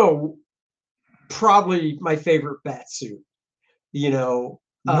still probably my favorite bat suit. No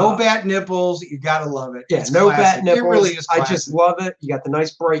bat nipples. You gotta love it. Yeah, it's no classic. bat nipples. It really is classic. I just love it. You got the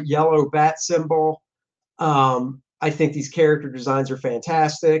nice bright yellow bat symbol. I think these character designs are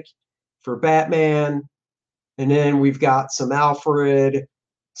fantastic for Batman. And then we've got some Alfred,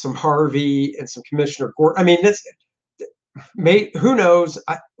 some Harvey, and some Commissioner Gordon. I mean, who knows?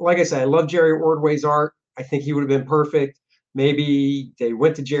 Like I said, I love Jerry Ordway's art. I think he would have been perfect. Maybe they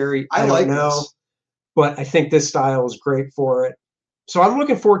went to Jerry. I don't know. This. But I think this style is great for it. So I'm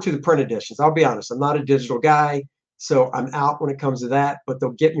looking forward to the print editions. I'll be honest. I'm not a digital guy, so I'm out when it comes to that. But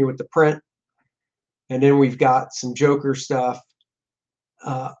they'll get me with the print. And then we've got some Joker stuff.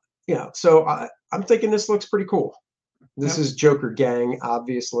 So I'm thinking this looks pretty cool. This is Joker Gang,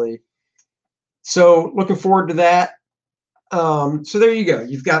 obviously. So looking forward to that. So there you go.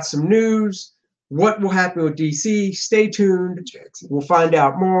 You've got some news. What will happen with DC? Stay tuned. We'll find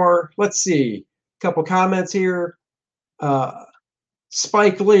out more. Let's see. A couple comments here.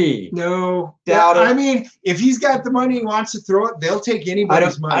 Spike Lee. No. Doubt it. I mean, if he's got the money and wants to throw it, they'll take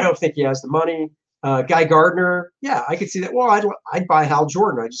anybody's money. I don't think he has the money. Guy Gardner, yeah, I could see that. Well, I'd buy Hal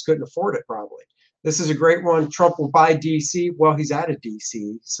Jordan. I just couldn't afford it, probably. This is a great one. Trump will buy DC. Well, he's out of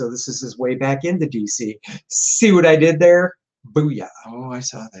DC, so this is his way back into DC. See what I did there? Booyah. Oh, I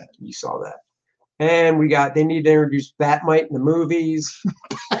saw that. You saw that. And they need to introduce Batmite in the movies.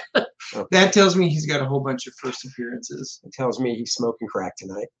 Okay. That tells me he's got a whole bunch of first appearances. It tells me he's smoking crack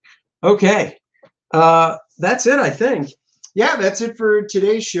tonight. Okay. That's it, I think. Yeah, that's it for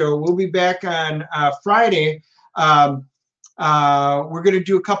today's show. We'll be back on Friday. We're going to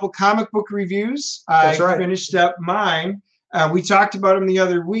do a couple comic book reviews. That's right. I finished up mine. We talked about them the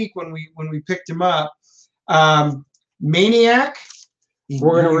other week when we picked them up. Maniac.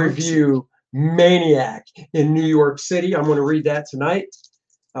 We're going to review Maniac in New York City. I'm going to read that tonight.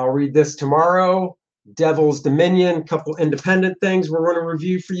 I'll read this tomorrow. Devil's Dominion, a couple independent things we're going to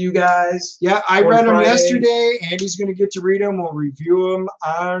review for you guys. Yeah, I read them yesterday. Andy's going to get to read them. We'll review them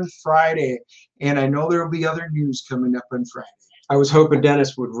on Friday. And I know there will be other news coming up on Friday. I was hoping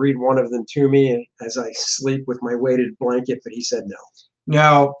Dennis would read one of them to me as I sleep with my weighted blanket, but he said no.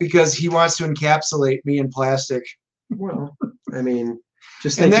 No, because he wants to encapsulate me in plastic. Well, I mean,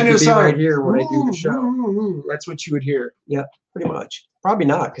 just think you could be right here when I do the show. That's what you would hear. Yeah, pretty much. Probably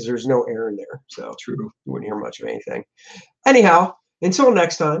not, because there's no air in there. So true. You wouldn't hear much of anything. Anyhow, until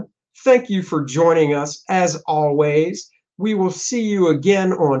next time, thank you for joining us. As always, we will see you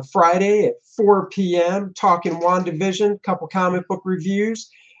again on Friday at 4 p.m. talking WandaVision, couple comic book reviews.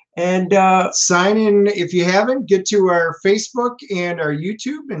 And sign in if you haven't. Get to our Facebook and our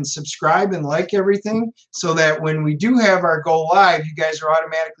YouTube and subscribe and like everything, so that when we do have our go live, you guys are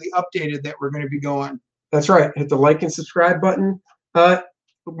automatically updated that we're going to be going. That's right. Hit the like and subscribe button.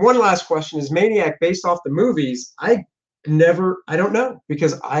 One last question: is Maniac based off the movies? I don't know,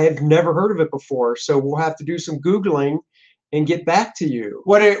 because I have never heard of it before. So we'll have to do some Googling and get back to you.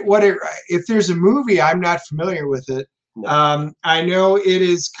 If there's a movie, I'm not familiar with it. No. I know it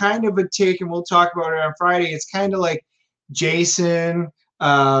is kind of a take, and we'll talk about it on Friday. It's kind of like Jason,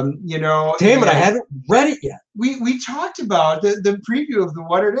 you know. Damn it, I haven't read it yet. We talked about the preview of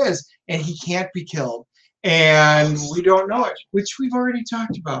what it is, and he can't be killed. And we don't know it, which we've already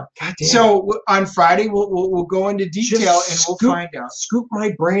talked about. God damn. So on Friday, we'll go into detail and we'll find out. Scoop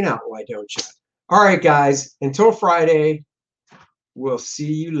my brain out, why don't you? All right, guys. Until Friday, we'll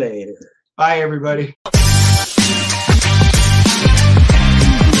see you later. Bye, everybody.